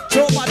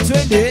 Choma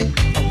twende.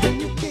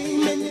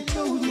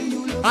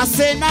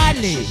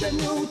 Arsenali.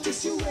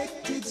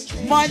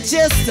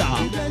 Manchester.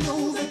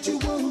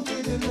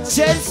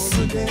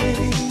 Chelsea.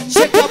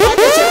 Shake your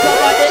body,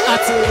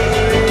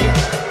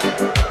 ate.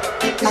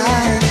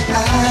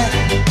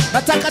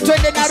 Nataka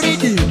twende na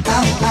ridi.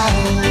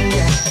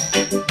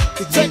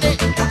 Twende,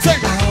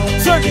 twende,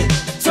 twende,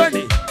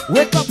 twende.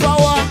 Wake up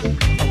power.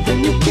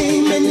 When you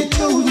came and you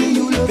told me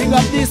you loved Big me,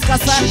 up this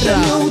Cassandra.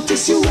 I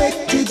noticed you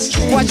acted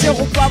strange. Kwache I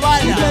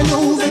kupabana.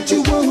 know that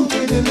you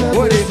wanted a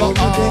lover for a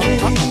day.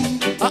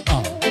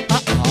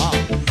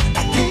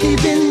 I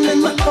gave in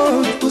and my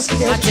heart was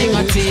captured.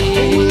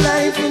 Whole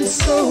life and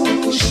soul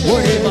was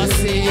Whatever shared.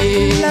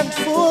 say. Loved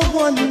for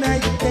one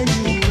night, then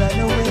you ran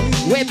away.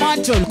 We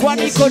mantle, kwa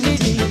niko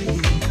nini?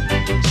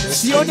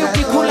 Sioni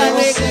ukikula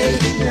reggae.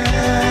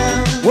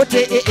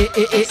 Wote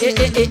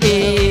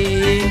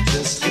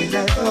Just when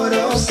I thought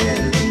I was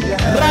settling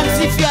down.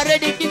 Ramzy, if you are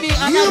ready, give me You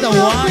another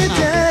brought me one.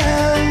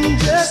 down.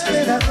 Just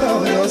when I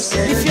thought I was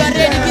settling If you are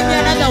ready, give me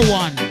down. another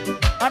one.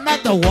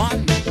 Another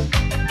one.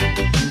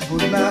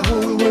 Put my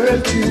whole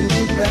world to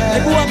the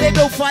Hebu ground.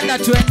 wabebe ufanda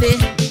twende.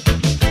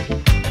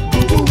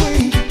 Go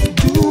away,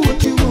 do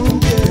what you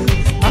want, girl.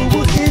 I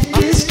will hit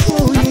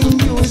destroying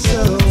your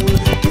soul.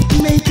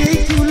 It may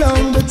take you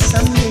long, but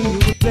someday you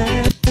will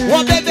learn.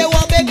 Wabebe,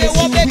 wabebe,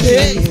 wabebe.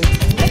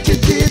 That you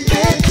did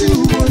that to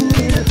one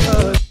little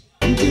heart.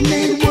 And you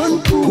made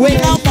one fool We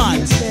now man.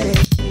 mistake.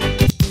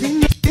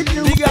 Then you did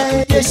the Big up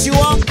right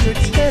Yeshua.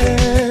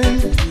 turn.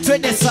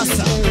 Twende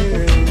sasa.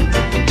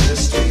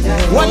 Just when I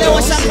Wale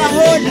wa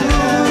Shakahola.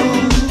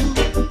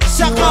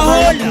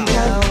 Shakahola.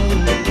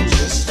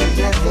 just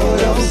when I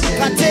thought I was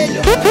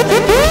Katelo.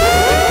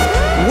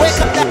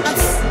 Wake up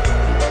dance.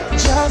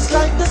 just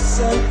like the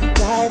sun,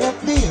 light up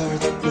the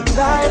earth, you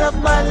light up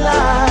my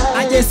life.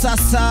 Aje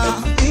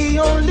sasa. The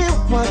only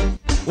one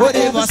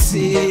Whatever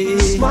say.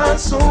 smile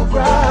so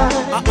bright.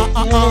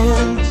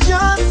 And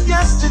just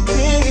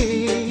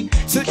yesterday,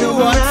 To you do came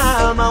what?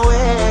 around my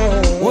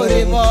way.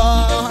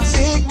 Whatever.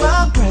 Take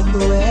my breath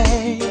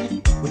away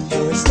with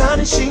your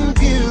astonishing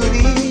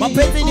beauty.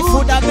 Mapenzi ni Ooh,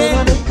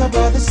 fundament. you make a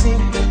brother sing.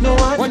 No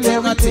What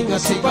ordinary tinga, thing, tinga, a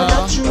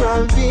tinga.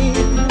 supernatural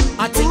being.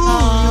 I think, Ooh,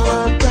 you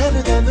are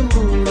brighter than the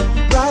moon,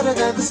 brighter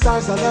than the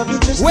stars. I love you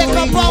just Wake the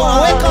way up you power,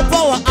 are. wake up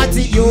power.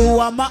 Ati you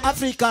are my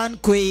African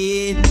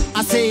queen.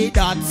 I say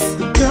that.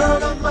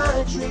 Girl of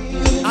my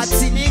dreams.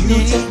 Ati You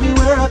nini. take me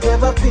where I've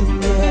never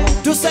been, yeah.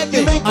 To say me.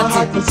 You make my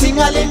heart Ati go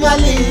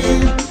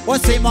ting-a-ling-a-ling.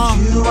 what's it ma?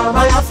 You are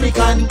My my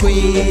African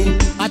queen.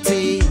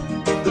 Ati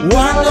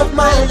one of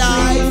my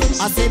life.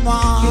 I say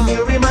ma.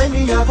 You remind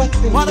me of a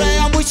thing. Mara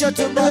ya mwisho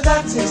tu. Now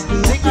that is the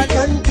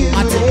African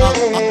Ati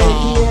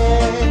beauty.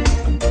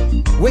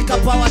 Yeah. Wake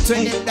up power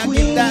twende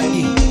mdagi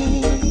mdagi.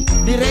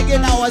 Ni reggae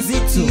na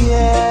wazito.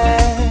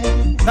 Yeah.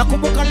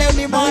 Nakumbuka leo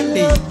ni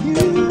Monday.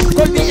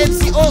 Call me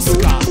MC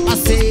Oscar. I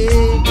say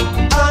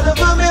Out of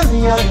a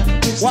million,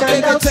 you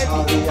stand Wabebe out,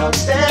 twende. the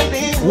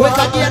outstanding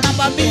weka one. gia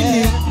namba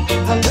mbili.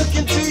 I look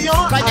into your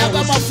Kanyaga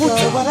eyes, mafuta.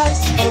 girl, what I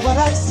see, what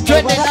I see,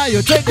 Twende what I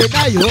nayo, twende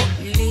nayo.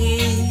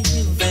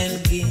 Live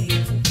and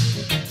give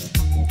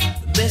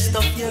the best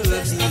of your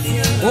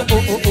ability. Oh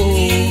oh oh oh.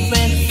 Live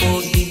and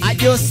forgive. I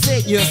just say,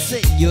 you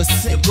say, you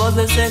say.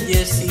 Brothers and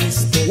your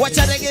sisters.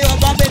 Wacha reggae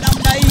wabambe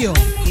namna hiyo.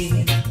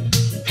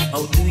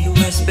 How do you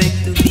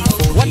expect to be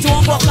forgiven? Watu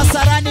wangu wa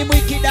Kasarani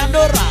Mwiki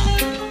Dandora.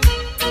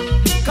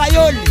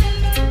 Kayoli.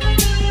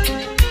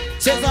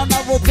 Cheza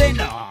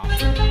unavyopenda.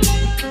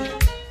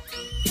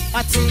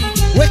 Ati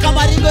weka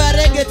maringo ya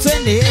reggae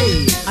twende.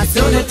 Ati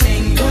Do the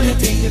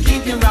thing, you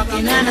keep it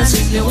rocking and I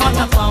swing the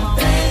water pump.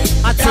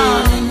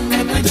 Darling,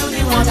 make me do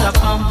the water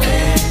pump.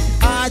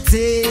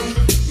 Ati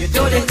You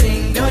do the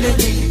thing,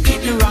 you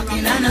keep it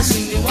rocking and I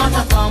swing the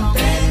water pump.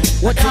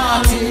 What you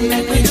Darling,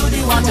 make me do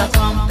the water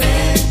pump.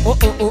 oh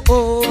oh oh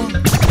oh.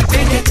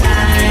 Take your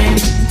time,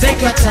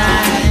 take your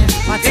time,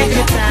 take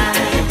your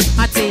time.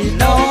 Ati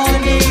No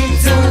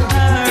need to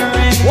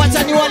hurry.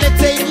 wacha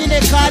niwalete ingine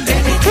kale.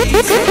 Take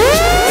it easy,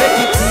 take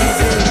it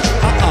easy.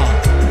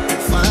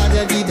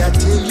 Father, did I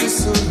tell you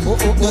so? Oh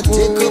oh Don't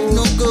take up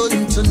no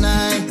gun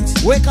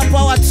tonight. Wake up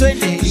our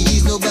training.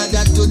 Please nobody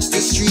touch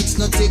the streets.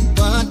 No take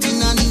part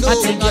in and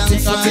no gang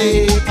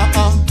fight.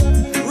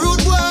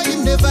 Rude boy, you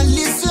never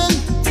listen.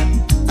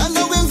 I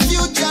know him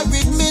future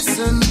with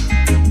missing.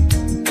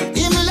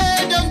 Him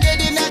lay down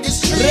dead in the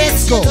streets.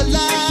 Let's go. The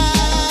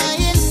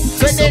line.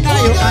 So put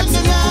on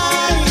the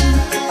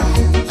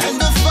 9 and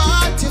the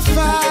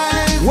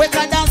 45. Wake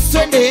up dance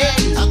Sunday.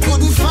 I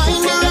couldn't find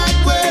the right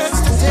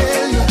words to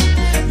tell you.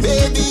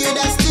 Baby, you'd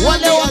have still One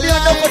day we'll be on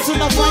the put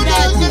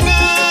on the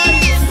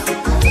knife.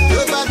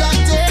 Nobody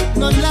take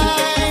no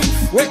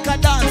life. Wake up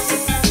dance.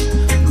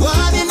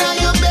 One in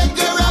your bed,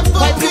 girl, I'm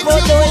My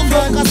people doing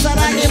work as a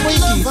rani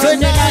wiki.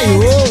 Sunday night.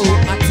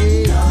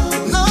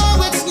 No,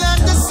 it's not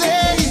the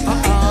same.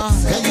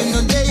 Cause you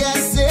know they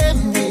are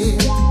same way.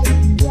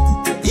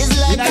 It's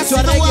like a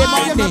civil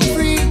war, them a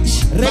preach.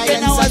 Reggae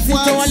now was it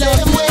all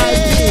same way.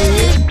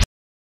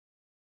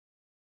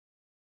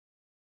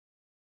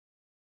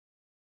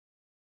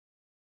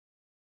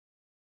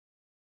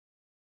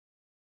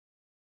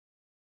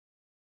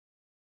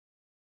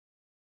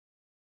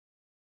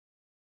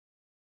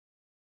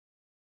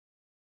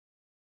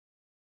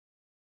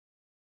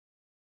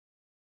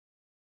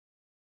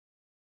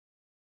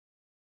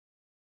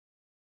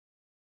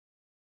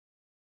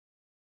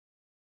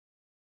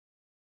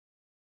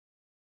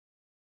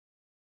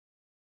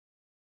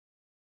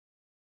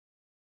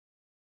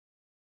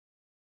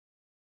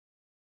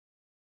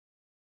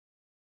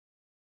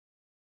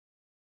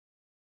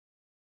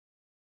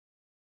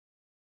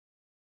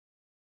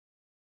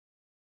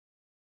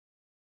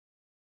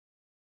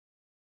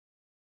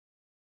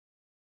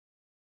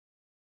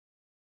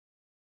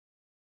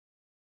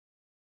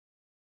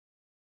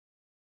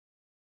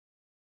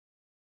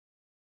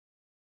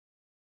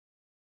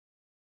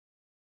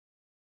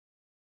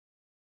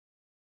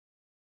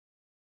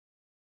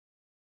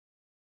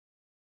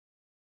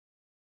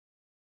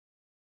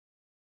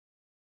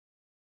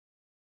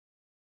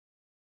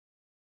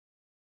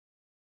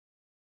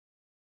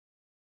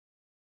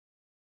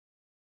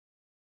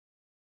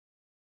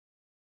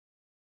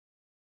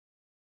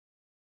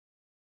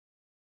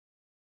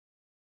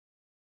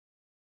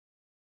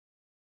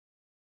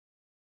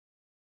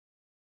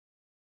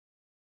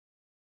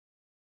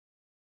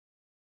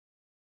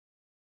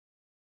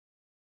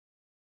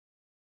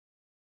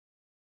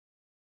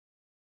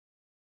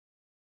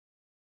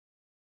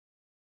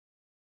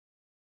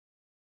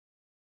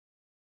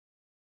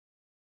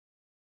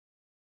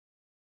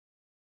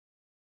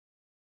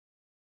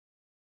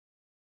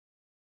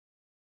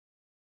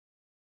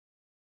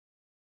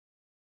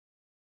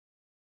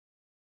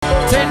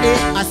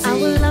 I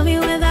will love you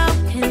without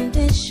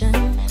condition.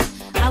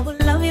 I will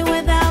love you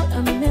without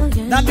a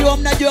million.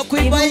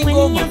 Even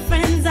when your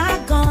friends are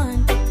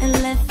gone and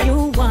left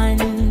you one.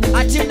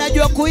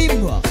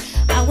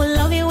 I will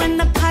love you when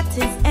the pot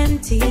is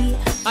empty.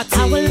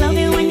 I will love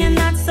you when you're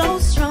not so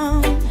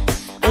strong.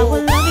 I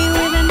will love you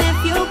even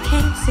if you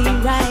can't see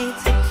right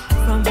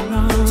from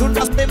wrong.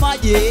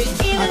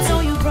 Even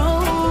though you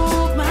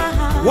broke my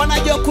heart, and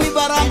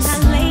I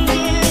lay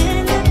here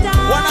in the dark.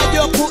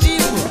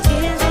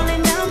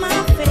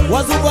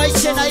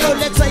 Wazubaishe na yo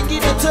leta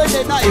ingine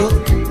twende nayo.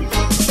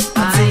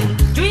 I'm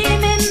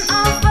dreaming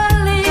of a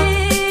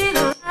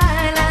little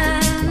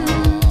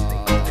island,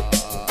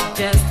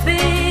 just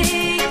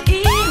big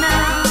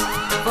enough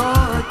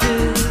for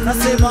two.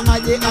 Nasema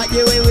aje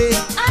wewe.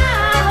 I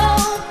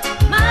hope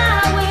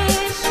my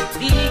wish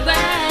be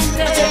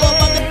granted.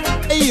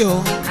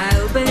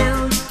 I'll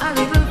build a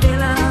little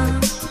villa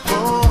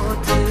for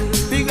two.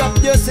 Big up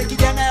Jose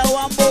kijana ya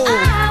Wambo. I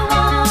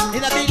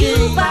want you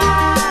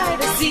by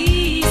the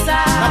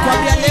seaside.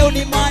 Nakwambia leo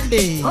ni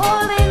Monday.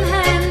 Holding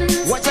hands,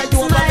 wacha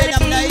jua mabena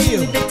mna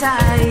hiyo.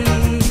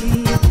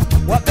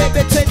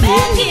 Wabebe twende.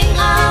 Making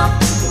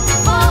up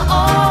for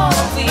all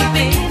we've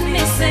been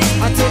missing.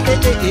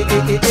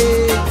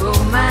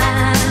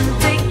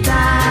 Romantic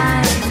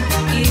time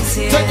is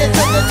here. Twende.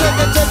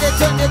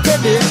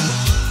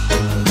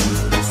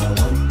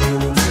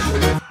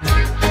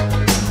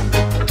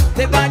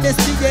 The baddest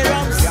DJ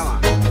Ramzy.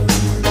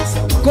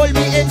 Call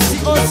me MC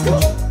Oscar.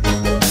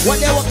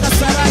 Wale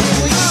wakasarani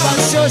wiki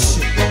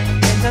banshoshi.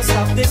 Let us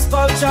have this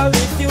cultural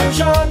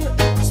fusion,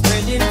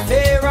 spreading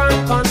fear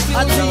and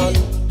confusion,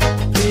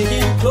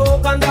 bringing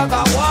cloak and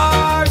dagger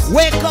wars.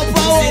 Wake up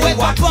power, wake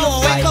up power,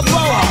 wake up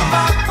power.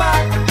 Back.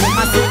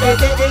 I say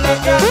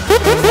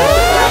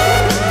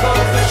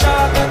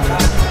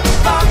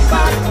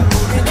back.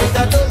 You need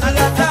a double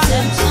attack.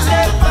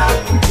 Step back.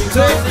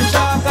 Turn the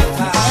shark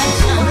attack.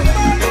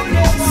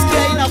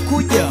 Sikia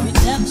inakuja.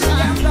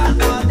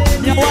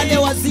 Ni wale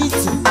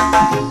wazito.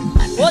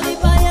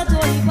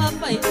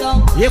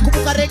 Ye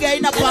kumbuka reggae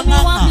haina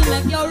panganga.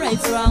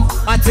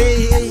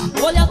 Ate.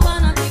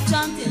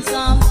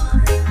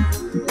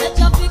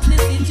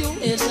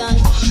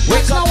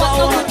 Wake up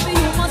power.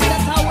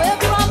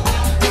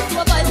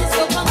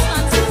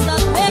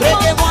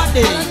 Reggae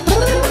Monday.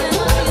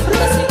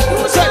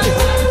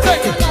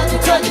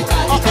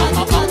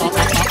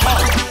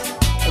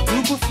 A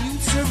group of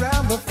youths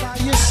around the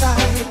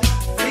fireside,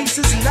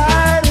 faces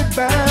light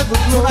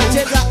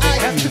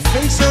the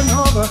face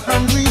of a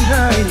hungry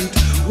night,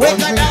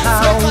 wondering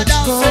how it's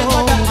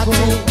gonna go.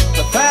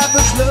 The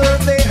father's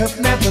love they have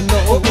never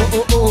known.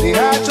 They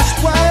are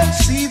just wild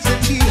seeds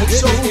that he had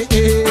sown.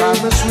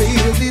 Promise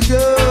really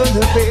done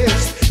the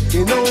best.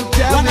 You know,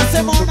 down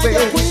into the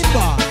best.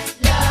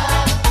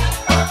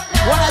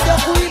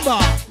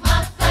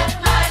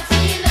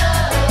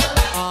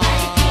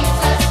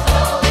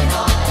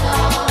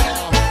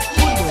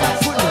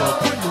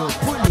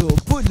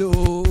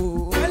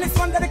 Well, it's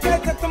one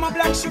dedicated to my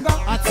black sugar.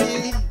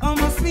 Oh,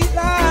 my sweet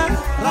love.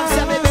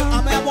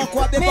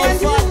 Me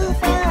and you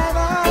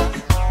forever.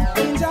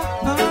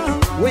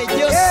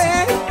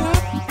 Yeah.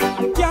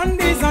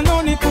 Candies and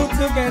honey put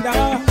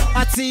together.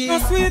 No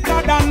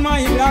sweeter than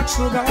my black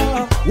sugar.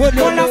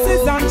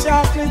 Molasses and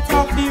chocolate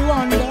of the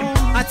wonder.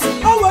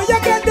 Oh, where you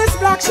get this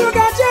black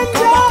sugar,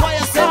 ginger?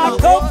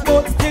 Tough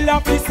but still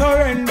have to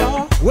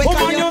surrender.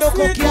 Woman, your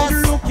sweet good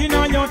looking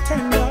and your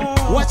tender.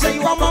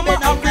 From Mama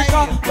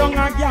Africa, down a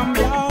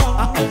Gambia.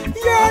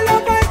 Your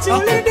love I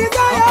truly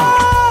desire.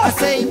 I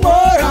say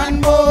more and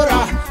more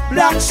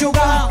black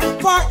sugar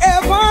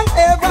forever and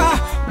ever.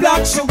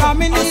 Black sugar,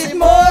 me need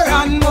more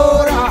and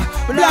more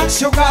black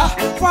sugar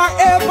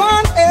forever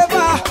and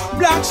ever.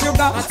 Black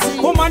sugar,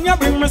 woman, you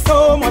bring me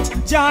so much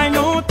joy,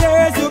 no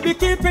tears. You be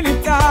keeping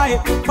it tight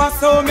for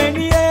so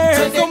many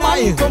years.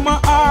 Woman, to my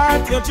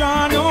heart, you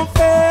draw no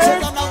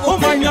face.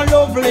 Woman, you're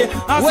lovely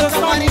as a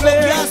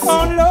sunblaze.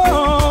 On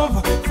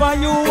love, for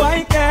you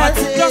I care.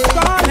 Just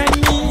call on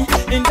me,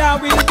 and I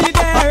will be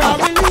there. I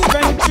will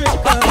even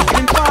trickle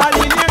and fall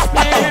in your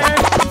snare.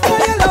 For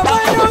your love, I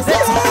don't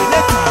care.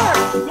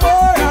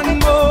 More and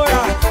more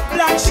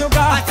black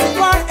sugar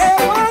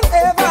forever and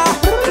ever.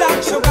 Black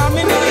sugar,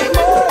 me need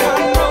more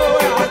and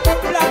more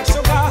black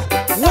sugar.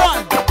 1,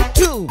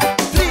 2,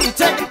 3,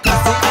 take it.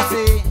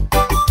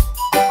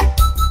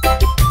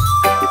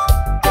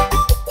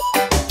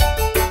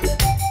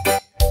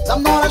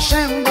 I'm not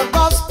ashamed of the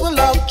gospel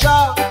of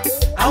Jah.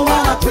 I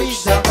wanna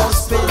preach the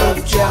gospel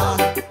of Jah.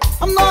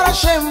 I'm not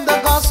ashamed of the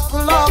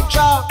gospel of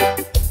Jah.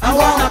 I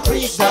wanna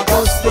preach the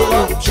gospel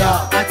of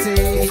Jah.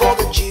 Before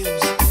the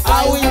Jews,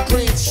 I will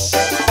preach.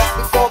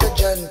 Before the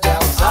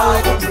Gentiles,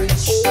 I will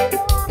preach.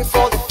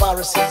 Before the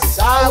Pharisees,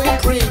 I will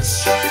preach.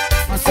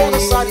 Before the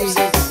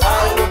Sadducees,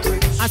 I will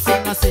preach.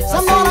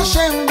 I'm not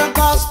ashamed of the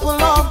gospel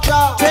of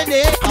Jah.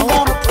 I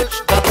wanna preach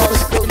the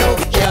gospel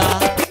of Jah.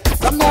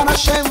 I'm not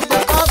ashamed of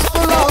the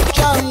gospel of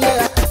Jah.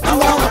 Yeah, I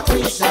wanna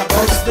preach the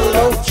gospel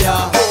of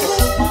Jah.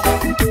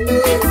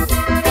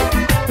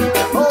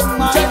 Oh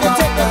my God.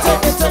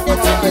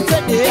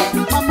 Take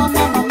it. Mama,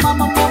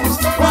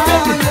 stop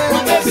crying.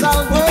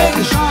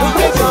 Salvation.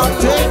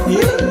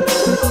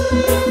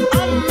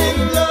 I'm in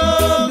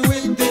love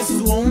with this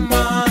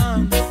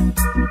woman,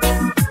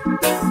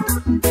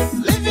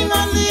 living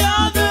on the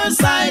other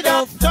side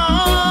of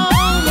town.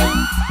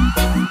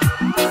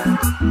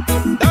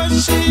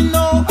 Does she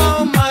know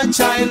how much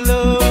I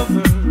love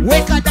her?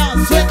 Wake her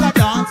dance.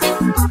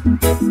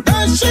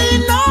 Does she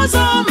knows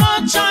how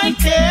much I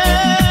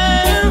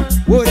care?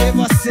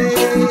 Whatever say.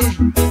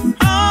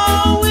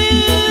 How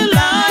will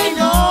I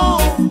know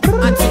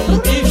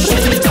if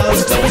she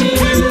does to me?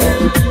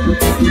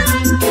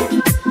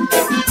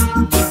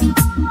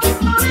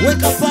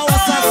 Wake up power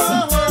salsa.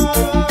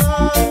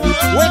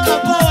 Wake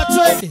up power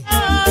trade.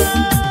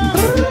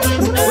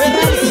 Where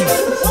is it?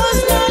 Was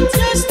not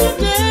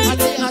yesterday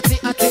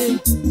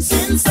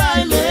since I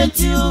met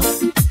you.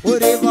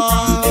 Whatever.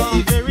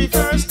 The very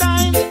first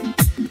time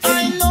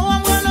I know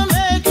I'm gonna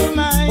make you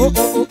mine.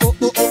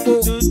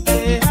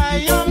 Today I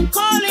am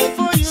calling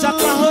for you.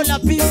 Shakahola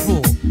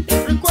people.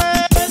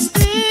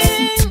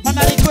 Requesting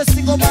Wanna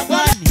requesting of my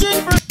body.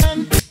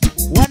 100%.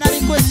 Wanna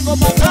requesting of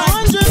my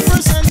body.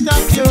 100%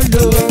 of your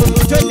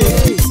love.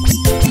 Today.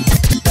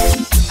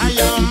 I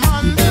am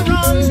on the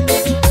run,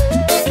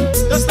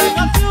 just like a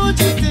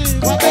fugitive.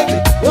 What baby?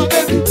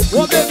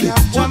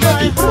 Capture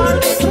my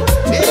heart,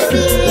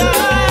 baby, I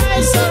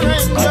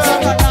surrender.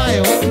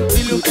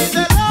 You look in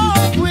the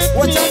love with me.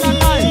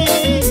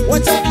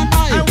 What's on the I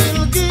night?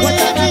 will give you.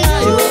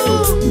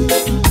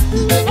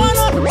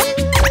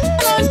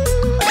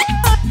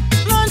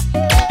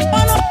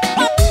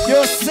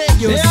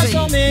 You There are say.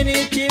 so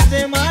many kids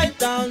in my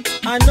town.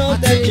 I know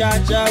that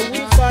Jaja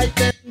will fight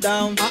them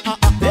down.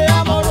 There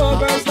are more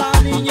robbers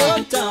down in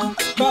your town.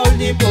 Call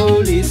the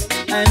police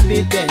and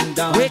beat them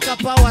down. Wake up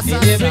power In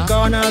every salsa.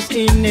 corners,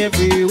 in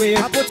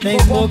everywhere. They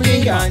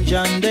smoking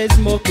ganja and they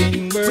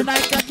smoking bird.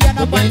 Tonight can get a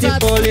But when the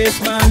battle.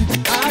 policeman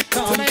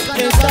come,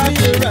 they start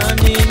to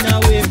running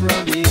away from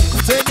me.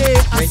 Today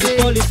I When the say.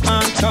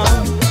 policeman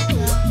come,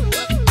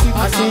 I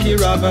see the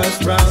robbers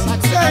round.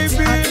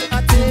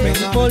 When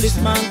the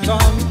policeman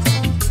come,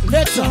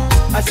 Later.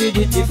 I see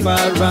the thief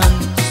run.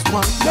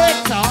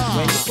 Later.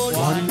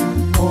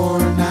 One more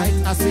night,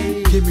 I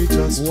say, give me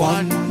just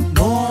one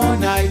more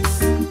night.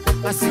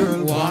 I say,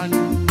 girl,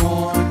 one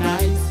more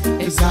night,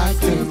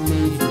 exactly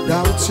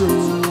without you.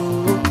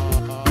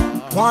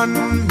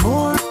 One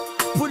more.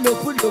 Pull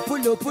up.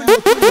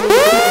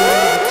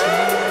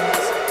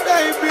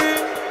 Baby,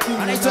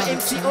 Anaitwa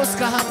MC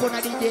Oscar hapo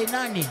na DJ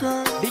nani?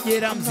 DJ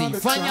Ramzy.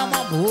 Fanya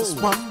mambo.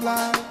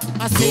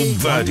 The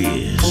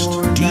Baddest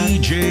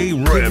DJ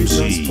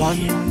Ramzy.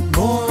 One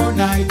more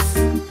night.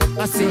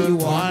 I say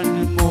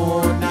one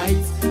more night.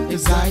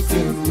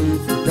 Excited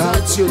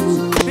without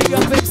you. Big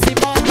up MC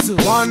Manzu.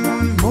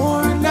 One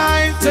more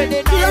night.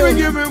 Here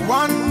give me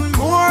one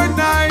more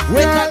night.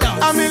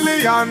 A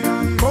million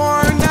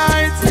more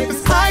nights.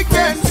 I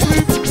can't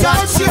sleep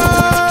without you.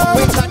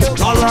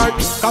 Alright,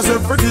 cause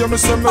every day me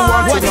say me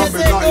want to have me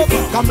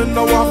life. Come in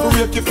now and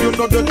break if you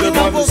know the devil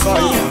on the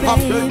side. I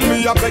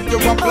beg you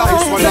apply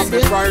for that me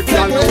right.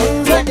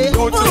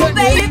 Don't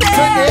baby.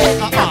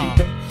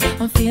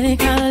 I'm feeling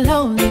kinda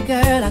lonely,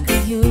 girl. I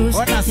could use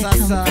your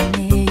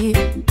company.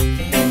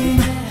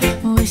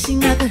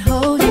 Wishing I could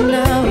hold you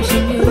now,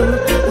 wishing you were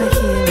here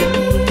with me.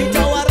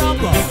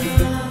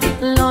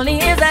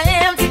 Lonely as I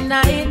am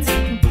tonight,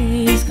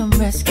 please come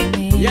rescue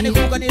me.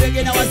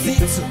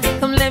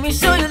 Come let me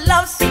show you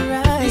love so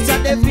right.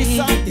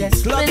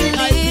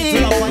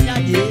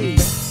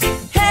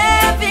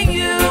 Having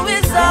you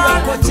is all I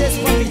need.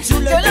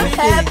 Girl, I'm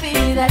happy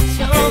that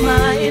you're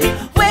mine.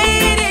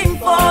 Waiting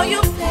for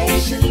you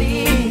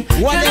patiently.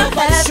 Girl, I'm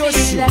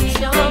happy that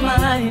you're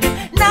mine.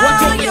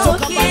 Now you're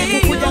here,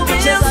 you will see.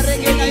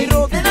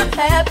 Then I'm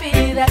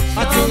happy that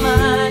you're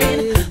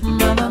mine.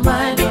 Mama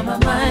mine, mama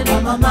mine,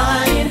 mama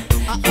mine.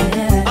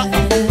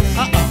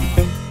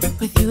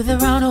 With you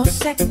there are no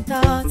second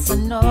thoughts. I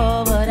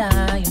know what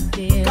I am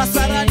feeling.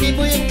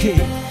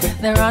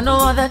 There are no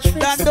other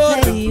tricks to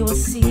play. You will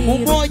see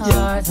the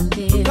cards I'm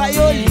dealing. And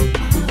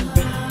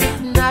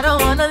I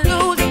don't wanna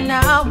lose you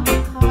now. My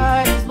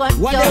heart is what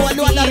you're feeling.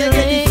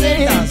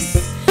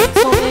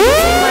 So baby,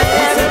 take my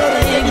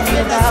everything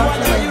without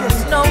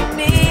no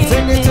meaning.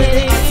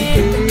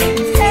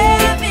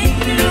 Having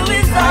you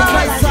is all I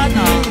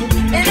need.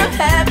 And I'm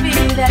happy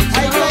that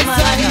you're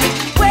mine.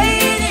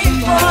 Waiting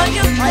for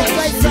you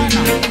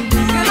patiently.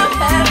 Girl, I'm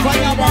happy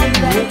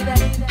that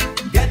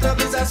Get up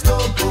is a slow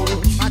push.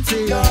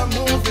 You're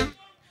moving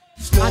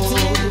slow.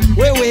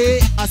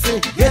 Wait, I say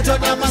Get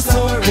on your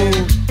sorrow.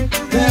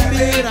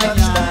 Baby,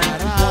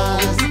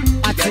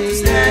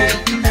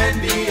 stand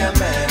and be a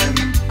man.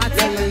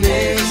 Tell the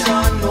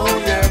nation know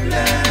your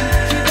plan.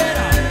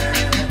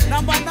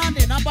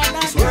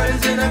 This world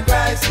is in a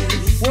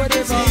crisis,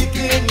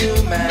 seeking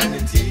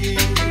humanity.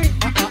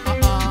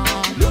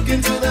 Look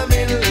into the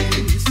Middle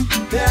East,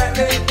 there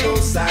ain't no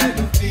sign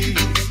of peace.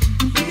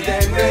 Heat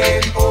and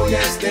rain, oh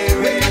yes they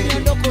rain,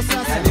 and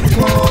it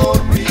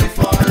won't be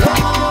for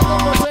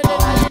long.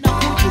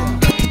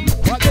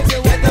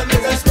 Weather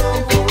is a snow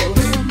coast,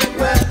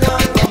 well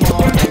done the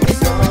morning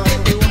sun.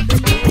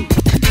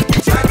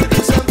 Try to do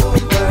some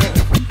good work,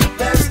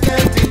 there's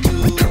plenty to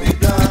be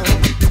done.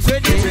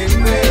 Sing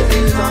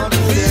praises unto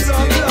the King,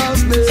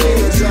 sing the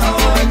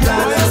joy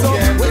that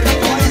again.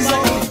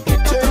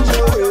 change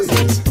your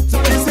ways.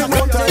 It's no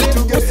time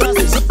to get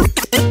rich.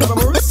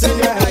 Say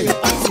yeah,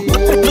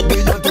 oh, we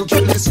have to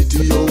kill the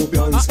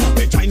Ethiopians.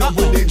 They China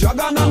with the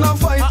dragon and a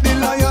fight the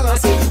lion. I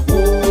say,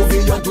 oh, we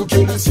have to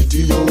kill the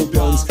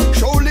Ethiopians.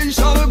 Surely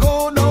shall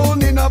go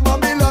down in a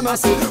Babylon. I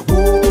say,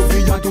 oh,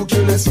 we have to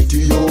kill the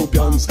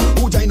Ethiopians.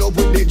 Who join up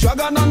with the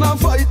dragon and a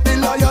fight the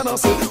lion. I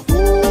say,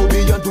 oh,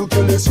 we have to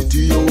kill the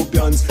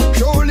Ethiopians.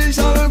 Surely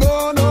shall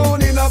go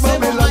down in a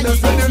Babylon. They're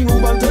spreading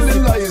rumors and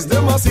telling lies.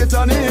 Them a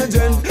Satan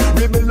agent.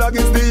 Rebel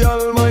against the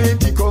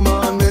Almighty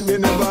commandment. They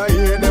never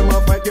hear them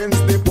a fight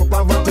against the Pope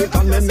of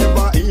Vatican. They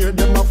never hear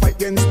them a fight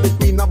against the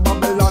Queen of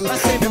Babylon.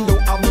 Them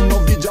don't have no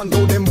vision,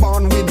 though them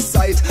born with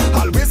sight.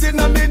 Always in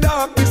the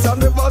darkness and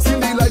never see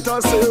the light. I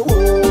say,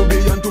 oh,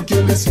 they want to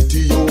kill the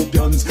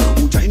Ethiopians.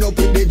 Who join up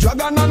with the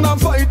dragon and a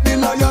fight the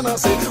lion. I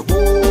say,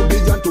 oh,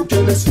 they want to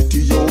kill the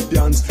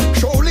Ethiopians.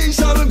 Surely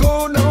shall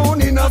go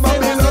down in a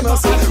Babylon. I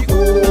say,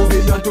 oh,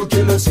 they want to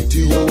kill the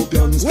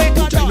Ethiopians. Who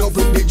join up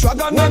with the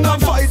dragon and a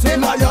fight the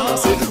lion. I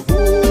say,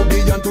 oh,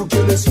 they want to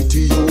kill the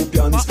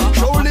Ethiopians.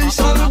 Surely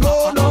shall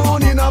go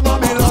down in a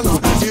Babylon.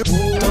 The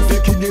root of the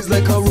king is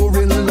like a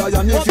roaring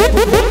lion. If you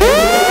put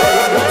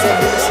what's a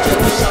beast, you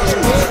shall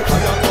I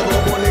am never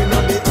born in the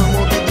arm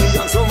of the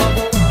giant. So I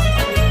go.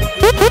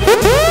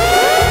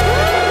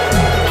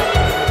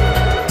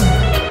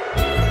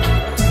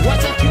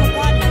 What's a cute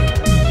one?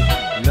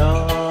 No,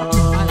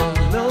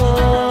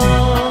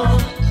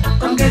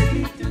 come get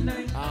me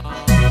tonight.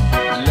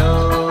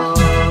 No,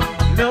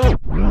 no.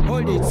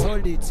 Hold it.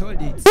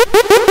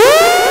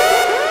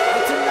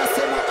 Ati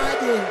nasema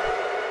aje?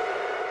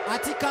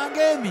 Ati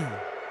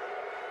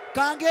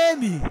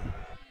kangemi.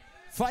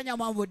 Fanya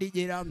mambo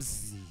DJ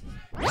Ramzy.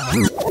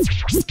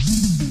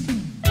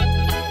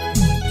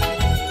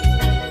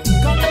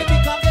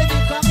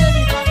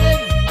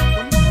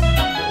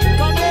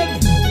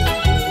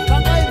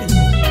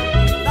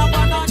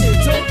 Namba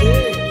 8, twende.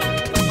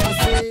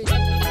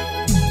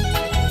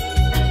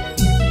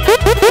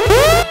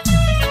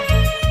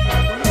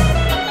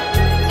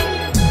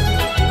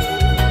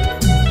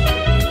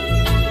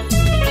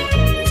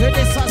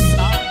 Twende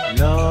sasa.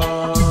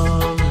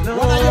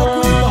 Wana yo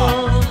kuimba.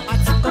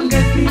 Ati come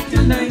get me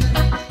tonight.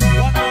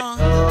 Wana.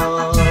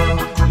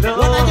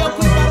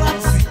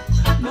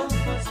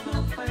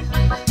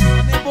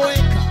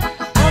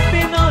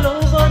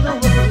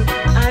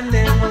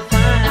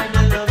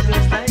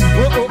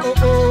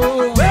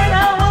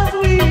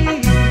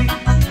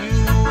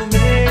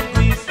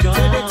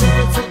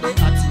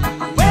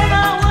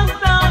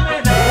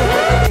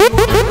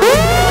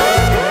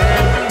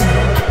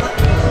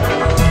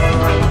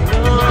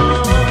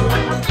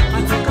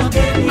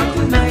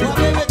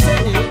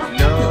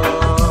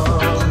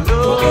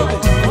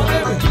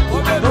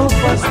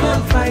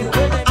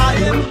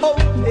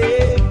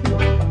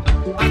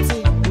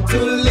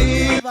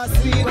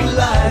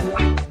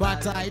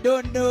 I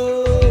don't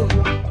know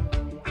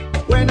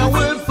when I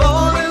will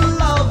fall in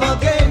love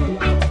again.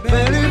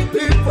 Many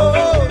people,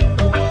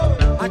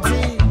 I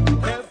think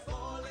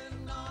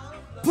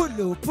pull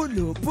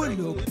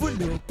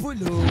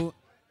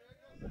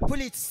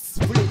it.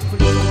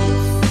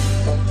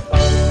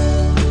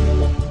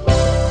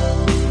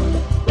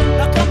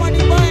 Now come on,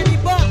 the boy.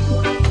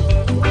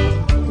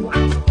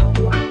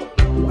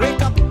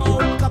 Wake up,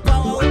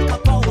 wake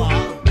up, power.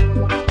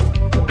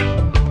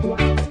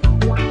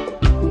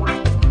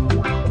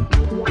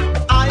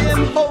 I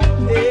am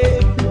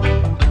hoping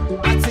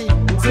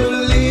to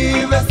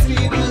live a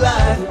sweet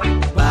life,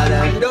 but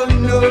I don't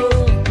know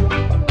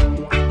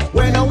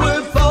when I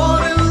will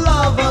fall in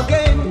love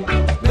again.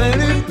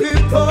 Many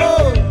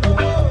people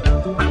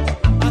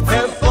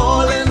have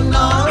fallen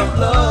out of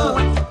love.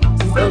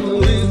 Some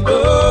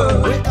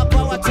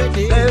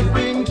have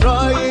been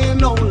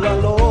trying all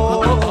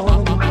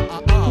along.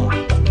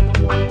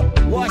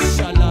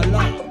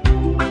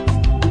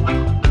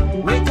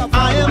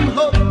 I am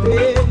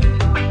hoping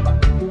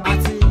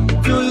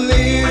to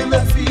live a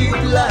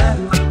sweet life,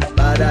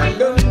 but I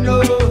don't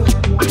know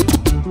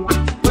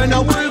when I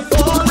will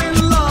fall in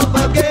love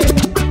again.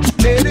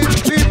 Many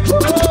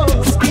people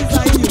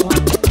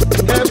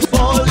have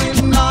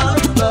fallen out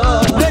of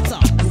love.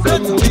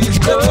 Some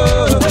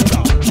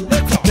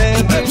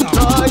they've been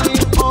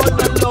trying all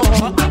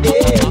along.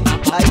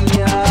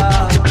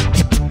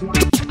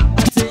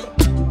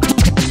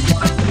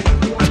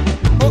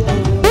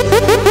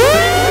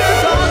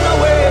 Gone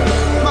away,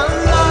 my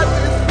life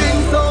has been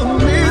so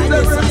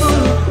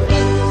miserable.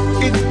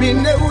 It's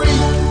been a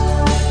week,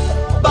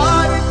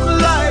 but it's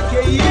like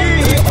a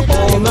year.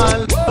 Oh my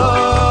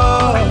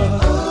Lord,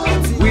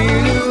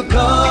 will you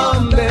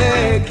come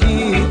back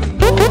here?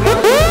 Oh my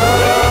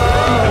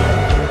Lord,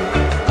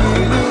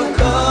 will you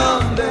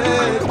come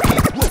back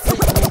here?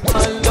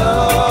 My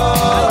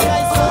Lord,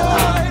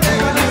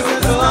 will you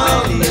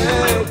come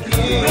back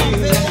here?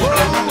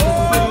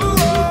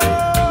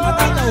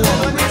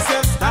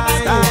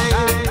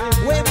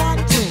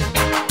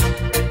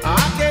 I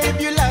gave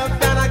you love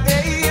and I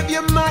gave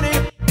you money,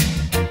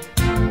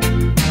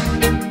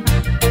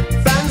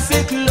 fancy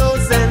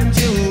clothes and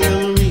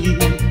jewelry.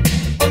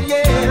 Oh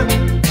yeah.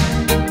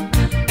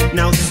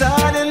 Now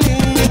suddenly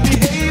you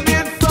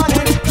behaving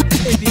funny,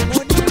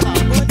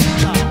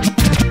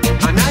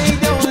 and I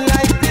don't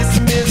like this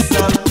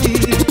misery.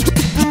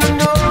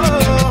 No,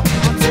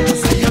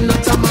 I am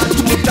not a man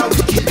with a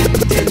wicked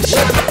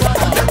intention.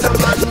 I'm not a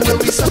man where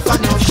we suffer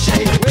no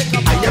shame.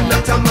 I am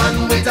not a man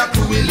with a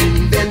cruel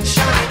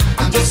invention.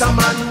 I'm just a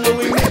man who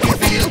will make you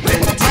feel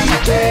plenty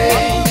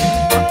pain.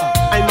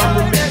 I'm on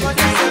the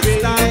melody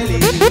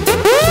styling.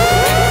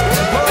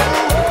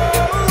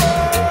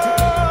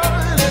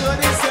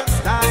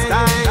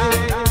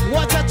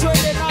 What a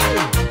trade now.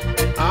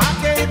 I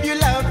gave you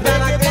love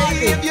and I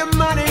gave you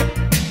money,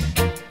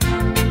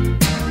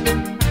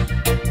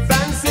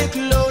 fancy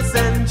clothes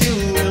and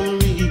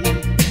jewelry.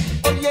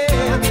 Oh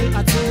yeah.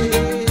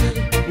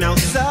 Now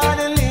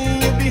suddenly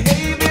you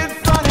behaving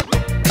funny.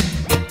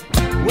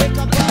 Wake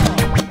up,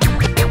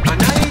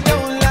 And I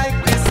don't like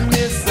this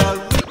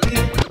misery.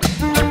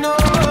 No,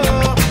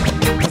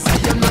 'cause I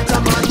am not a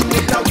man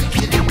with a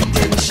wicked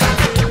intention.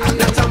 I'm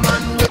not a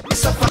man with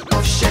suffer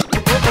of shit.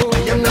 I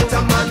am not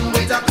a man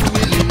with a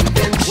cruel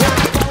intention.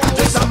 I'm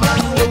just a man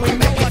who will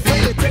make you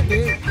feel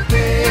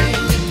pain.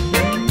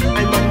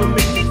 I'm a man who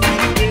make you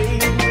feel pain.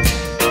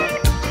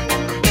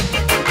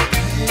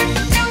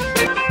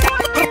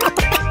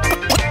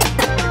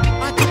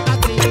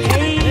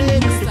 Hey,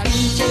 Mr.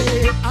 DJ,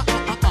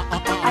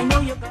 I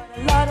know you got a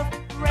lot of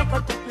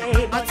record to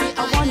play, but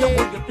I wonder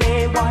would you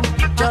play one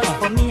just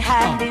for me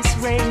on this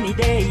rainy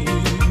day?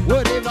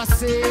 whatever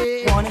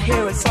say. Wanna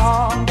hear a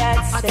song that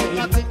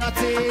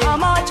says how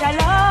much I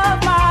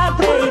love my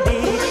baby.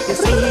 You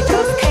see, he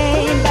just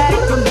came back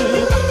to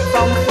me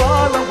from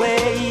far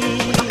away.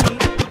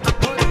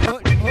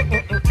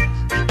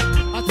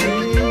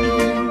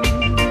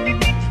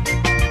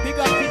 Big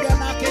up to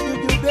them, I can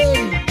do today.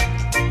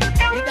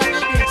 In the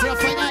minutes, you're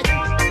fine.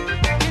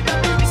 In the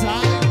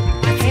meantime,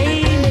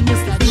 Hey,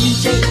 Mr.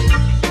 DJ,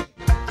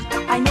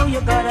 I know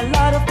you got a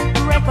lot of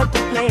record to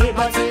play,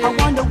 but I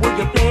wonder would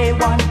you play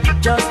one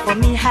just for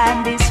me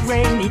on this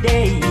rainy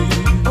day?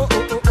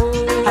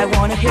 I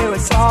wanna hear a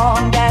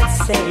song that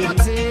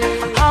says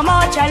how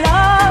much I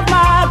love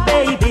my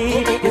baby.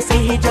 You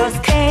see, he just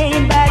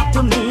came back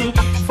to me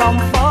from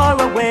far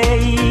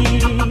away.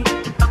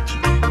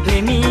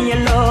 Play me a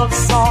love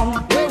song,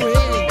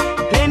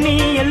 play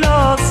me a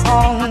love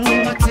song.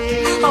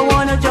 I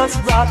wanna just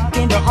rock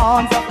in the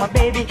arms of my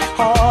baby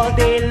all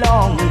day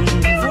long.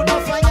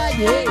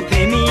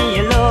 Play me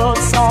a love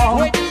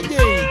song,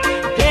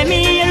 play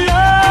me a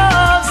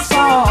love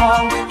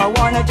song. I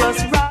wanna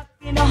just rock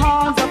in the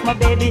arms of my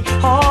baby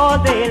all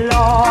day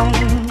long.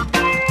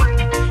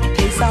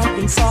 Play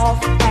something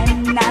soft and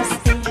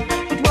nasty,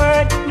 with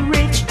word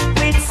rich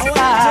with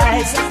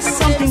spice.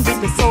 Something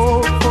with a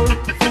soulful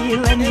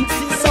feeling,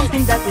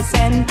 something that will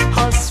send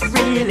us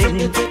reeling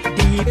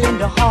deep in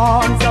the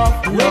arms of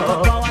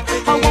love.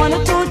 I wanna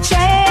to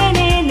change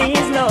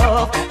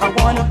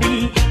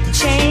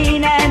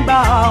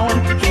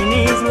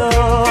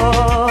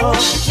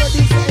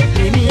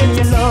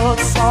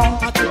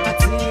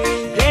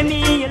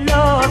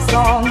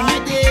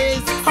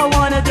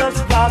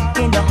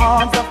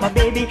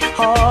baby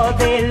all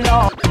day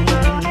long.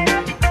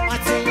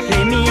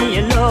 Play me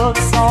a love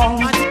song.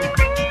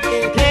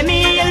 Play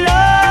me a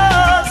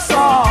love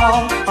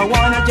song. I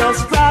wanna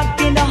just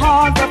rock in the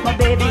heart of my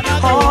baby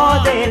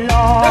all day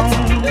long.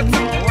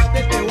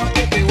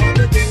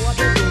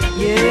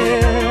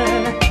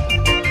 Yeah.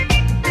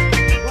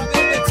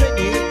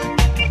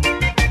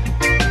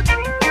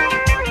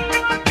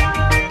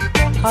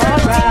 All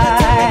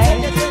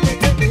right.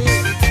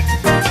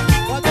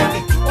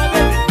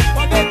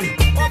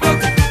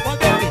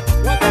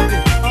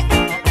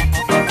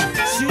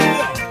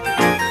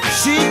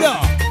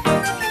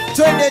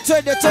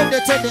 Turn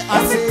the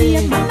I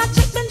say. Man, I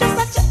check them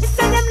just a check. They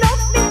say them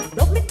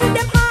love me to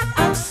them heart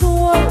and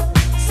soul.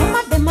 Some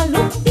of them a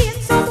look deep,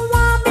 some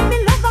want me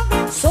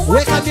love. Some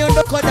wake up your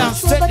look down,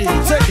 steady. I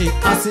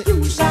say.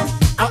 Confusion,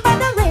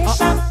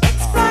 aberration,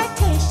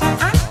 exploitation,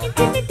 and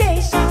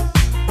intimidation.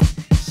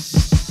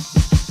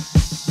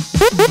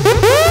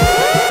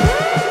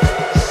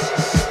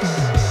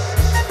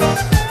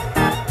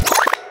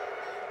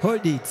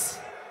 Hold it.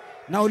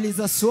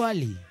 Nauliza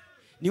swali.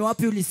 Ni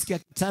wapi ulisikia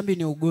kitambi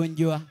ni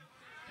ugonjwa?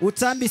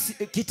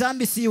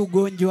 Kitambi si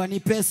ugonjwa, ni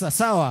pesa,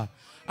 sawa?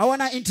 I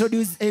wanna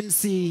introduce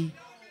MC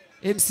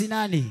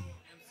nani?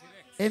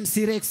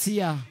 MC Rex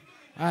here.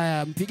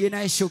 Mpige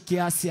naye show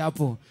kiasi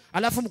hapo.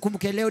 Alafu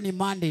mkumbuke leo ni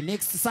Monday,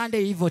 next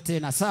Sunday hivyo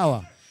tena,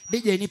 sawa?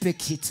 DJ nipe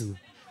kitu.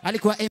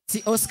 Alikuwa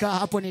MC Oscar,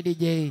 hapo ni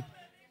DJ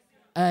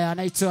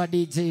anaitwa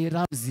DJ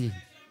Ramzy.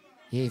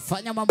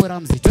 Fanya mambo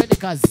Ramzy, twende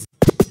kazi.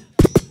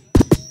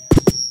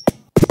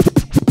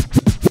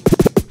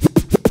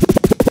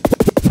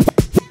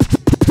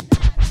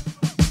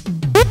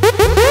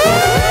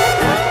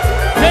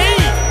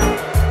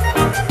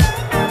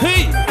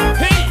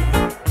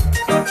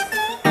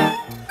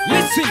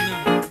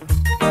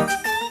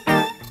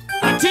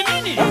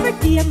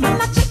 Man,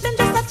 I check them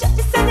just a check.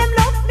 They say them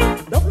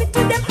love me to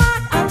them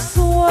heart and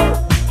soul.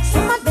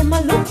 Some of them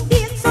a look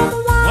deep,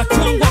 some want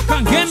me love.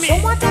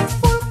 Some want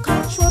take